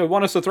 What, you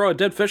want us to throw a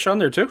dead fish on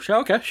there, too? Sure,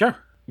 okay, sure.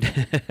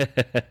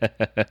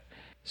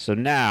 So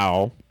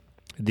now,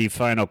 the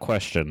final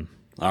question.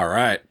 All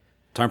right.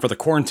 Time for the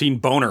quarantine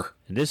boner.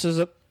 This is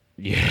a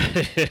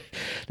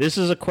this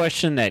is a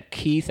question that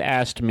Keith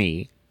asked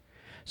me.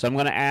 So I'm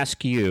going to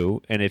ask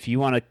you, and if you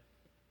want to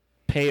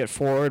pay it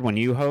forward when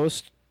you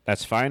host,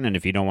 that's fine. And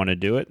if you don't want to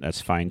do it,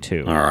 that's fine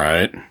too. All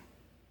right.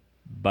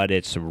 But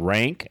it's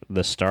rank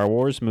the Star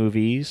Wars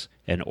movies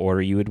in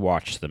order you would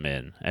watch them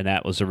in. And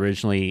that was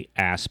originally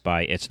asked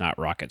by It's Not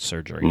Rocket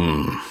Surgery.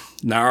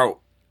 Now,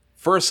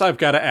 first I've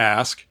got to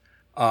ask,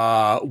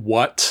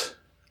 what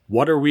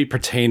are we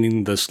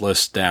pertaining this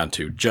list down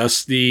to?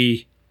 Just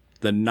the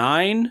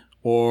 9,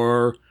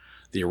 or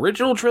the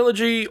original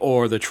trilogy,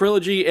 or the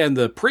trilogy and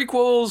the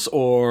prequels,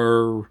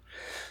 or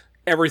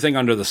everything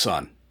under the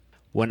sun?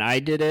 When I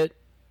did it,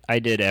 I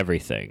did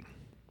everything.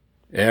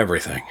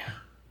 Everything.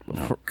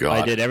 Oh,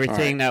 God. I did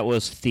everything that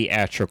was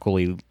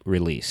theatrically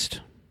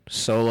released.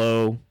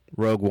 Solo,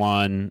 Rogue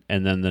One,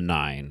 and then the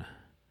 9.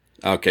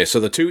 Okay, so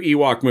the 2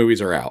 Ewok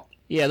movies are out.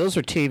 Yeah, those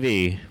are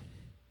TV.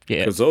 Yeah.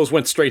 Because those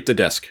went straight to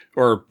disc.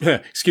 Or,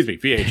 excuse me,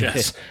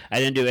 VHS. I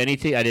didn't do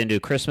anything. I didn't do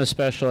Christmas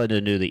special. I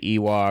didn't do the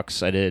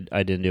Ewoks. I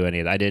didn't do any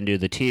of that. I didn't do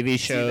the TV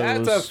shows.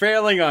 That's a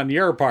failing on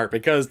your part,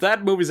 because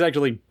that movie's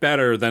actually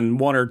better than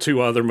 1 or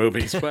 2 other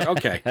movies. But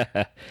okay.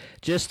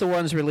 Just the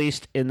ones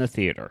released in the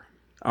theater.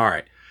 All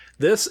right.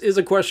 This is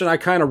a question I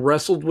kind of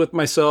wrestled with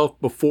myself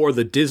before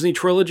the Disney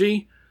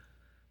trilogy.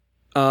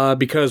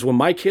 Because when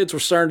my kids were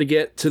starting to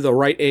get to the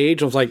right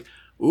age, I was like,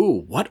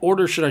 ooh, what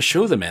order should I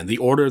show them in? The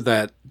order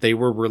that they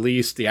were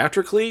released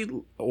theatrically,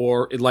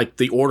 or like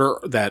the order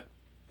that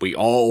we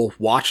all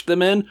watched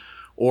them in?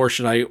 Or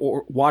should I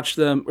watch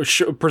them,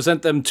 or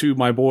present them to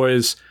my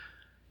boys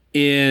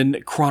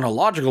in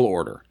chronological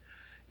order?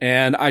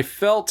 And I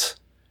felt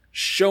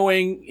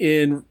showing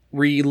in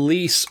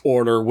release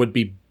order would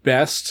be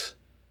best,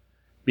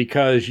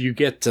 because you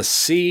get to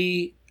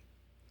see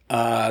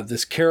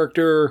this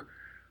character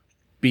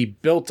be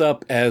built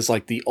up as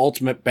like the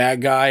ultimate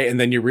bad guy, and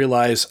then you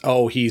realize,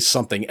 oh, he's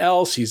something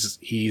else.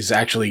 He's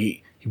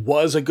actually, he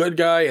was a good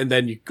guy, and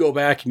then you go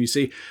back and you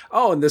see,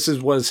 oh, and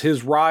was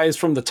his rise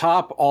from the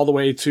top all the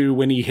way to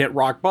when he hit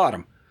rock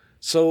bottom.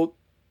 So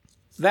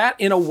that,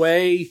 in a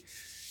way,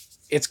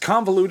 it's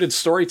convoluted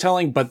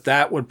storytelling, but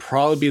that would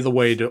probably be the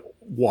way to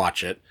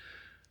watch it.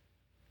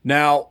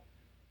 Now,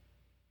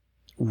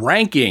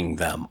 ranking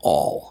them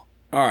all.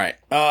 All right.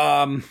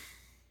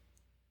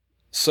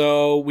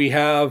 So we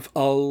have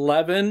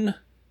 11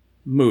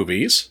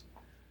 movies.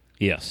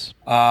 Yes.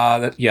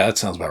 That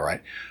sounds about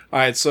right. All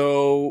right.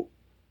 So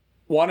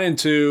 1 and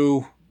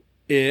 2,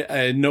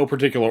 in no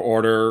particular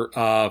order,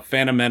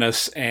 Phantom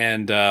Menace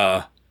and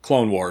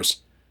Clone Wars.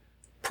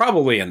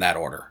 Probably in that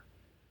order.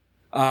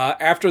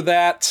 After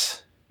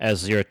that,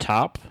 as your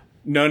top?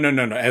 No.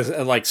 As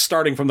like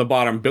starting from the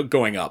bottom,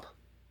 going up.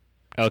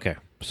 Okay.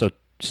 So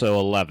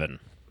 11.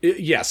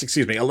 Yes,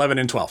 excuse me, 11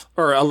 and 12,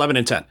 or 11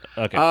 and 10.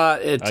 Okay.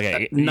 It's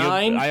okay.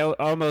 9. I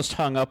almost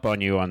hung up on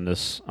you on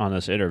this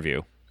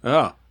interview.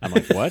 Oh, I'm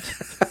like, what?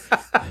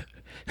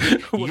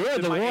 You're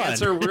Did the my one.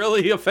 answer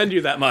really offend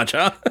you that much,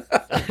 huh?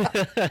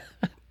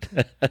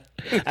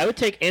 I would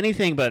take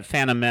anything but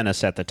Phantom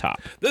Menace at the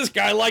top. This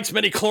guy likes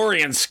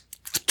midichlorians.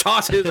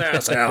 Toss his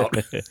ass out.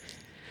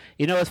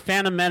 You know, with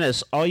Phantom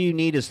Menace, all you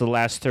need is the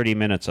last 30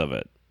 minutes of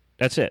it.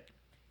 That's it.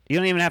 You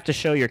don't even have to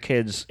show your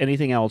kids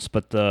anything else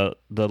but the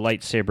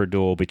lightsaber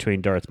duel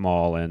between Darth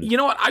Maul and... You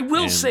know what? I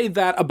will say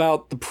that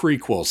about the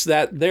prequels,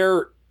 that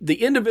the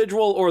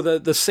individual or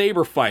the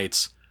saber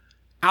fights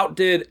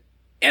outdid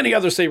any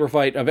other saber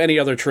fight of any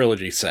other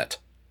trilogy set.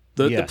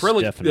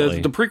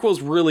 Definitely. The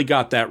prequels really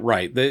got that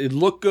right. It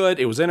looked good,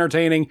 it was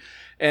entertaining,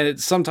 and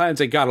sometimes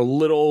it got a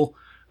little...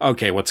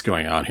 Okay, what's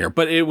going on here?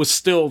 But it was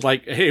still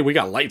like, hey, we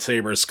got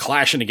lightsabers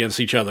clashing against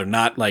each other,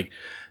 not like...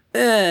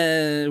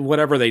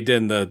 whatever they did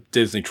in the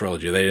Disney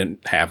trilogy. They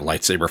didn't have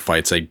lightsaber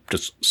fights. They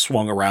just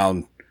swung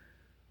around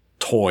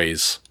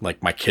toys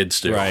like my kids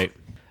do. Right.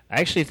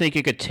 I actually think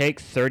you could take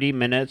 30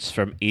 minutes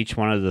from each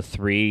one of the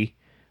 3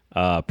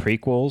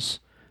 prequels,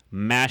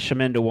 mash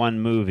them into one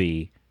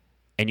movie,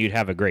 and you'd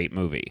have a great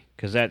movie.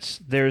 Because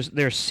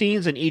there's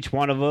scenes in each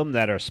one of them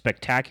that are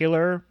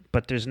spectacular,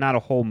 but there's not a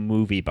whole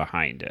movie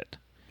behind it.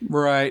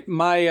 Right.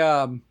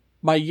 My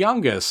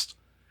youngest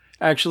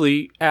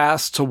actually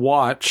asked to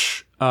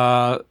watch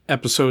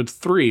episode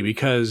 3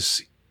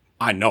 because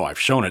I know I've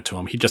shown it to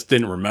him. He just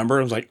didn't remember.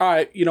 I was like, all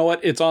right, you know what?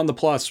 It's on the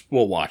Plus.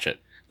 We'll watch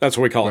it. That's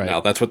what we call it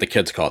now. That's what the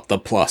kids call it. The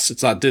Plus.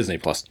 It's not Disney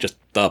Plus, just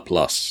the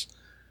Plus.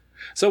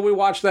 So we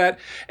watched that.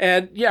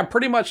 And yeah,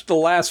 pretty much the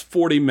last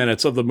 40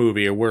 minutes of the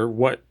movie are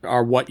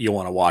what you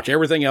want to watch.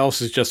 Everything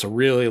else is just a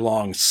really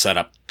long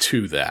setup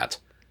to that.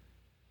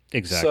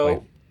 Exactly.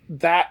 So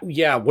that,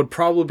 would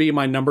probably be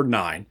my number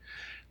 9.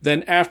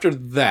 Then after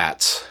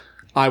that,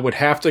 I would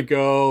have to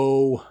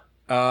go...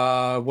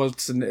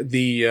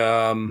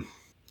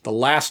 The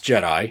Last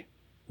Jedi,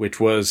 which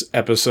was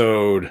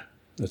episode,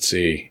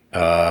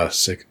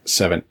 6,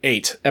 7,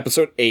 8.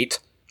 Episode 8.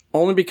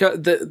 Only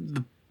because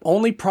the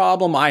only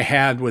problem I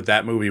had with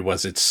that movie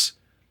was its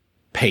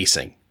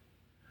pacing.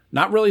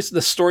 Not really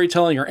the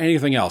storytelling or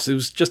anything else. It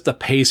was just the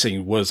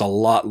pacing was a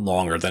lot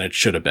longer than it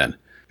should have been.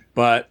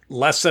 But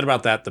less said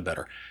about that, the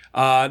better.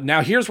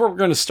 Now here's where we're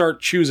going to start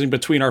choosing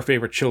between our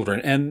favorite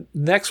children. And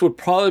next would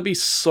probably be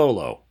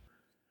Solo,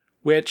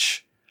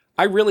 which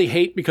I really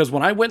hate because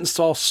when I went and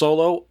saw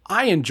Solo,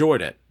 I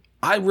enjoyed it.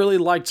 I really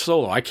liked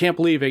Solo. I can't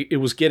believe it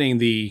was getting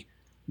the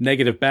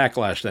negative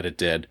backlash that it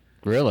did.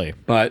 Really?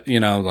 But,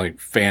 like,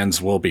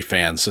 fans will be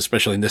fans,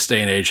 especially in this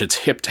day and age. It's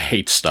hip to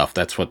hate stuff.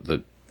 That's what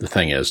the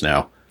thing is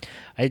now.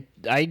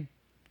 I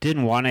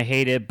didn't want to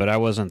hate it, but I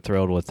wasn't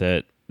thrilled with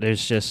it.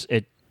 There's just...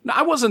 No,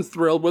 I wasn't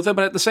thrilled with it,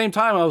 but at the same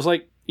time, I was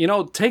like,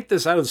 take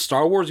this out of the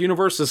Star Wars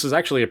universe. This is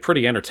actually a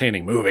pretty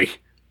entertaining movie.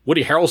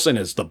 Woody Harrelson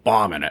is the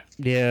bomb in it.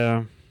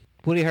 Yeah.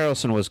 Woody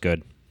Harrelson was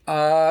good.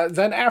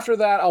 Then after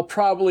that, I'll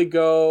probably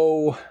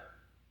go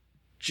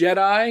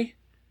Jedi.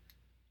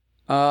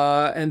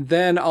 And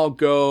then I'll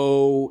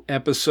go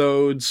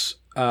episodes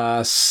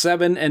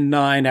 7 and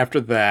 9 after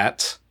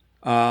that.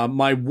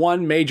 My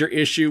one major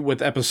issue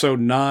with episode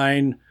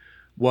 9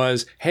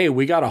 was, hey,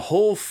 we got a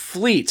whole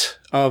fleet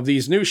of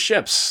these new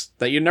ships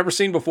that you've never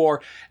seen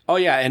before. Oh,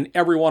 yeah, and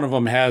every one of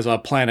them has a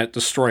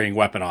planet-destroying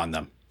weapon on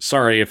them.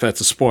 Sorry if that's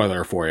a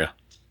spoiler for you.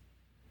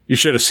 You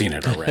should have seen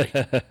it already.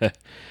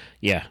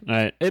 Yeah,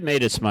 it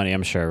made its money.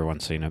 I'm sure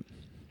everyone's seen it.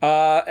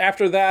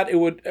 After that, I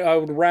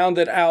would round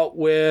it out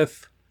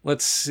with,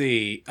 let's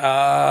see,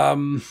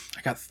 I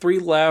got 3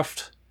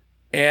 left,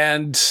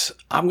 and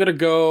I'm going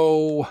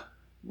to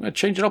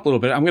change it up a little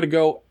bit. I'm going to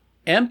go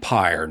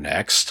Empire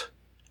next.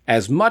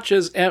 As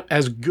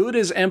good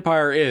as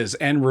Empire is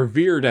and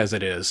revered as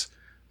it is,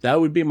 that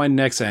would be my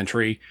next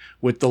entry,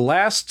 with the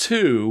last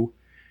 2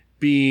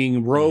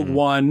 being Rogue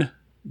One,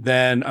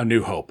 then A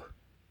New Hope.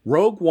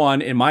 Rogue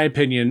One, in my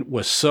opinion,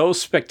 was so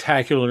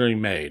spectacularly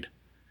made.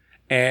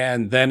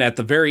 And then at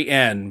the very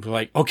end,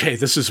 like, okay,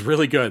 this is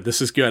really good. This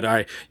is good. All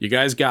right, you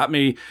guys got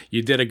me.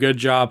 You did a good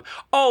job.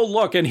 Oh,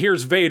 look, and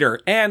here's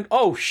Vader. And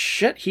oh,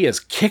 shit, he is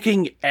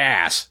kicking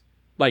ass.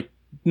 Like,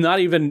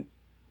 not even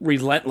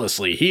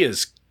relentlessly. He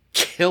is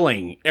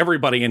killing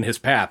everybody in his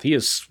path. He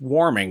is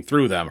swarming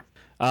through them.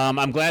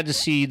 I'm glad to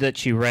see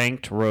that you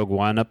ranked Rogue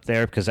One up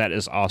there because that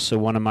is also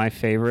one of my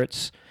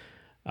favorites.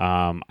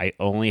 I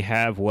only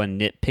have one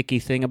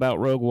nitpicky thing about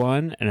Rogue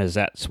One, and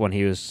that's when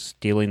he was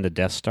stealing the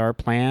Death Star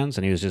plans,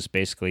 and he was just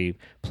basically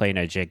playing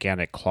a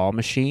gigantic claw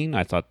machine.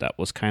 I thought that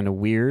was kind of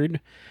weird.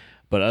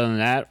 But other than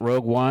that,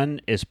 Rogue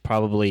One is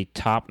probably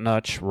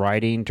top-notch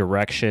writing,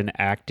 direction,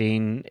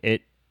 acting.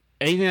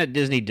 Anything that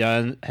Disney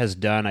has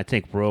done, I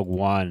think Rogue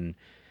One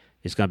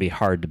is going to be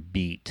hard to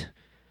beat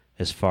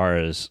as far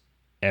as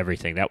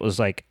everything. That was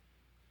like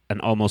an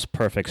almost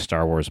perfect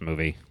Star Wars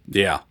movie.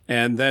 Yeah.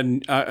 And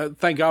then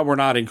thank God we're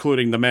not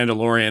including The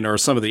Mandalorian or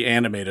some of the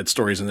animated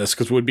stories in this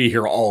because we'd be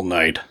here all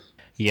night.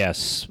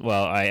 Yes.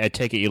 Well, I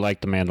take it you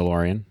like The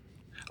Mandalorian.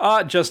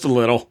 Just a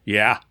little.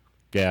 Yeah.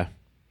 Yeah.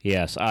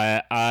 Yes.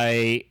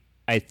 I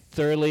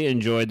thoroughly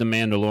enjoyed The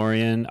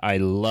Mandalorian. I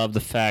love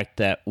the fact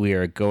that we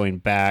are going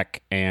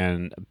back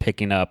and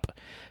picking up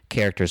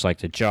characters like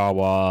the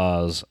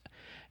Jawas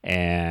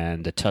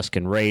and the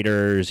Tusken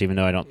Raiders, even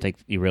though I don't think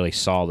you really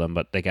saw them,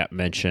 but they got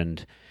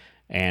mentioned.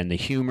 And the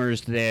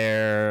humor's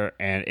there,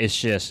 and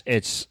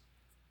it's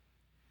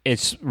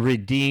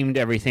redeemed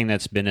everything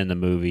that's been in the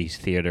movies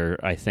theater,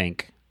 I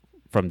think,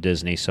 from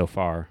Disney so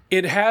far.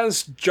 It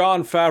has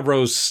Jon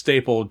Favreau's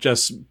staple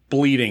just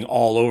bleeding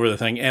all over the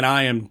thing, and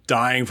I am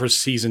dying for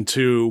season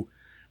 2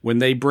 when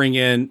they bring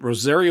in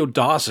Rosario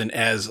Dawson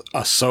as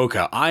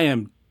Ahsoka. I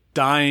am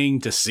dying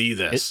to see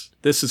this.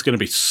 This is going to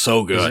be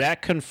so good. Is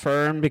that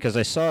confirmed? Because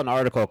I saw an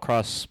article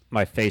across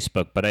my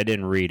Facebook, but I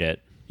didn't read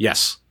it.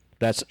 Yes.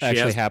 That's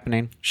actually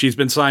happening? She's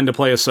been signed to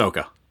play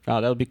Ahsoka.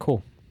 Oh, that would be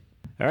cool.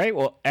 All right,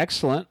 well,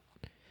 excellent.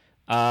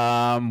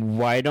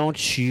 Why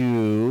don't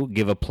you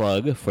give a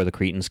plug for the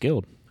Cretans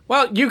Guild?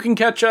 Well, you can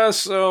catch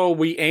us.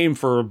 We aim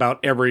for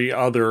about every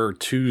other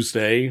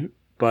Tuesday.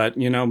 But,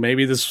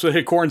 maybe this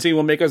quarantine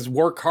will make us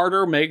work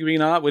harder. Maybe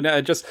not.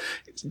 Just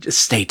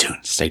stay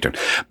tuned. Stay tuned.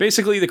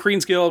 Basically, the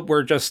Cretans Guild,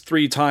 we're just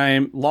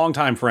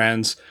long-time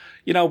friends.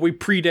 We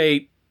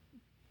predate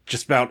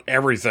just about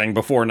everything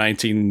before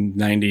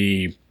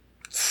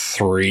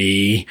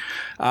 1993.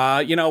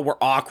 We're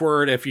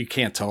awkward, if you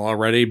can't tell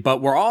already.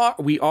 But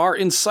we are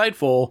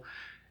insightful,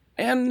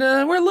 and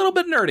we're a little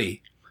bit nerdy.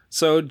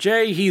 So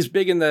Jay, he's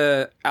big in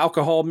the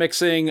alcohol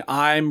mixing.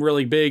 I'm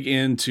really big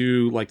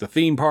into like the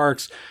theme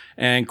parks.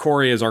 And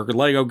Corey is our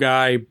Lego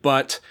guy,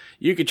 but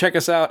you can check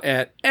us out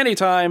at any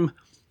time.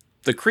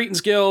 The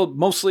Cretans Guild,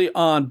 mostly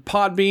on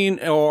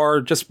Podbean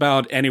or just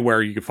about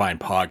anywhere you can find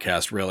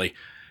podcasts, really.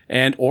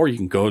 Or you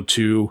can go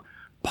to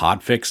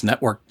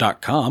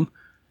podfixnetwork.com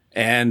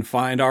and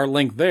find our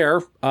link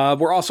there.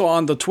 We're also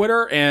on the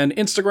Twitter and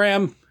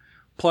Instagram.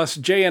 Plus,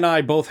 Jay and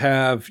I both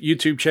have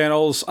YouTube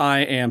channels. I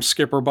am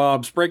Skipper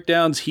Bob's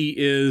Breakdowns. He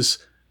is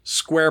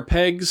Square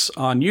Pegs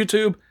on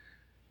YouTube.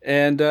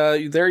 And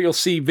there you'll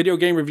see video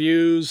game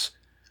reviews.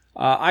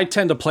 I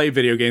tend to play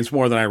video games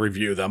more than I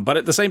review them. But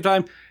at the same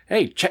time,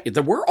 hey,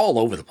 we're all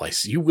over the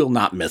place. You will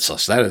not miss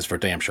us. That is for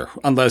damn sure.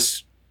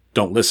 Unless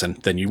don't listen,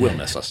 then you will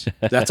miss us.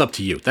 That's up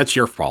to you. That's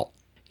your fault.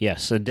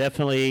 Yes, so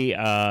definitely,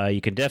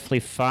 you can definitely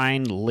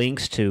find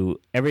links to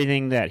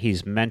everything that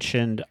he's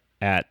mentioned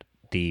at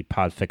the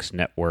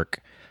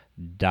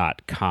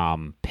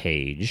podfixnetwork.com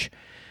page.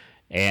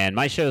 And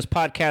my show is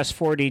Podcast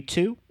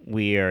 42.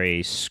 We are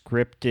a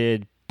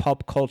scripted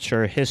pulp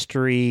culture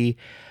history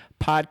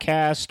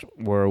podcast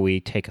where we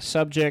take a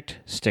subject,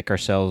 stick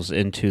ourselves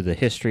into the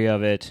history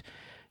of it,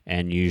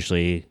 and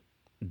usually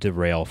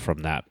derail from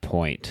that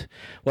point.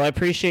 Well, I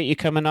appreciate you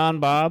coming on,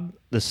 Bob.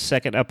 The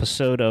second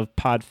episode of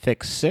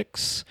Podfix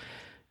 6.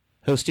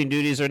 Hosting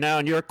duties are now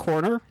in your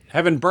corner.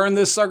 Haven't burned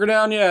this sucker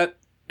down yet.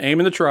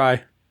 Aiming to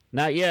try.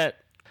 Not yet.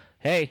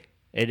 Hey,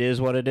 it is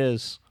what it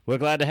is. We're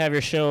glad to have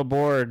your show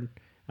aboard.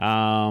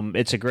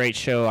 It's a great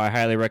show. I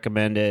highly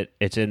recommend it.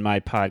 It's in my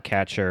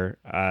podcatcher.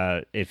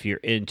 If you're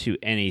into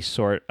any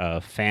sort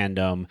of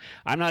fandom,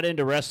 I'm not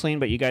into wrestling,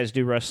 but you guys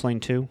do wrestling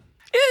too.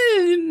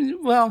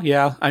 Well,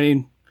 yeah. I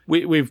mean,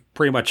 we've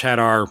pretty much had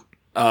our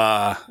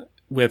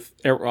with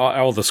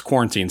all this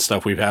quarantine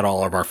stuff. We've had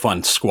all of our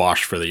fun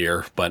squash for the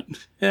year, but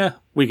yeah,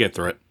 we get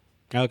through it.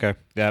 Okay.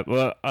 Yeah.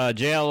 Well,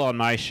 JL on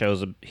my show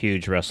is a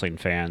huge wrestling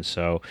fan,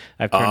 so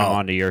I've turned him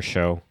on to your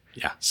show.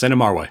 Yeah, send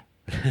him our way.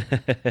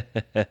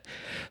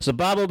 So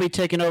Bob will be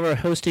taking over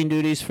hosting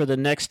duties for the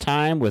next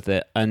time with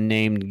an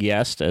unnamed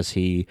guest as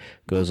he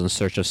goes in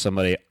search of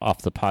somebody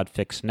off the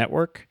Podfix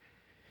network.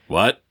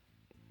 What?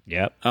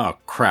 Yep. Oh,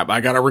 crap.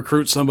 I got to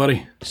recruit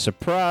somebody.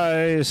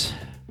 Surprise.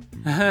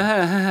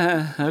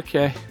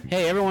 Okay.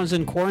 Hey, everyone's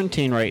in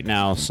quarantine right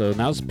now, so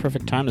now's the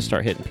perfect time to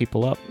start hitting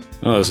people up.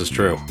 Oh, this is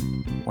true.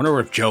 Wonder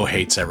if Joe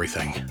hates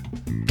everything.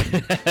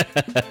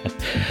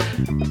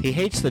 He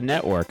hates the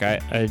network. I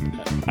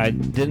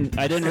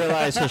didn't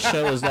realize his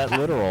show was that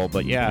literal,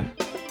 but yeah.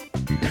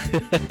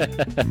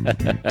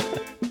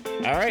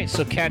 All right,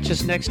 so catch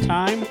us next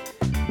time.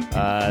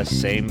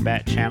 Same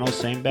bat channel,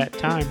 same bat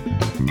time.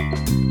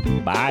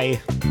 Bye.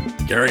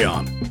 Carry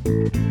on.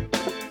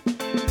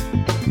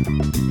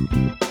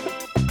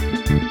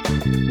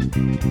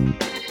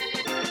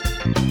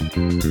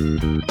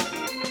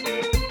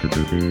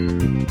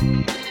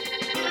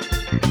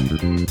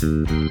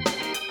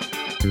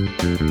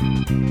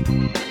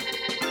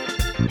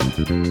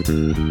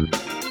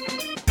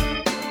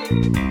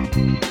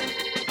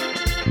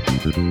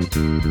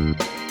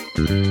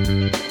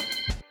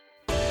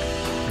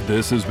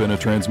 This has been a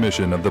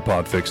transmission of the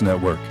Podfix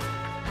Network.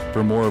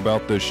 For more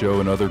about this show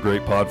and other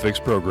great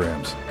Podfix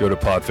programs, go to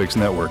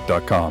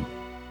podfixnetwork.com.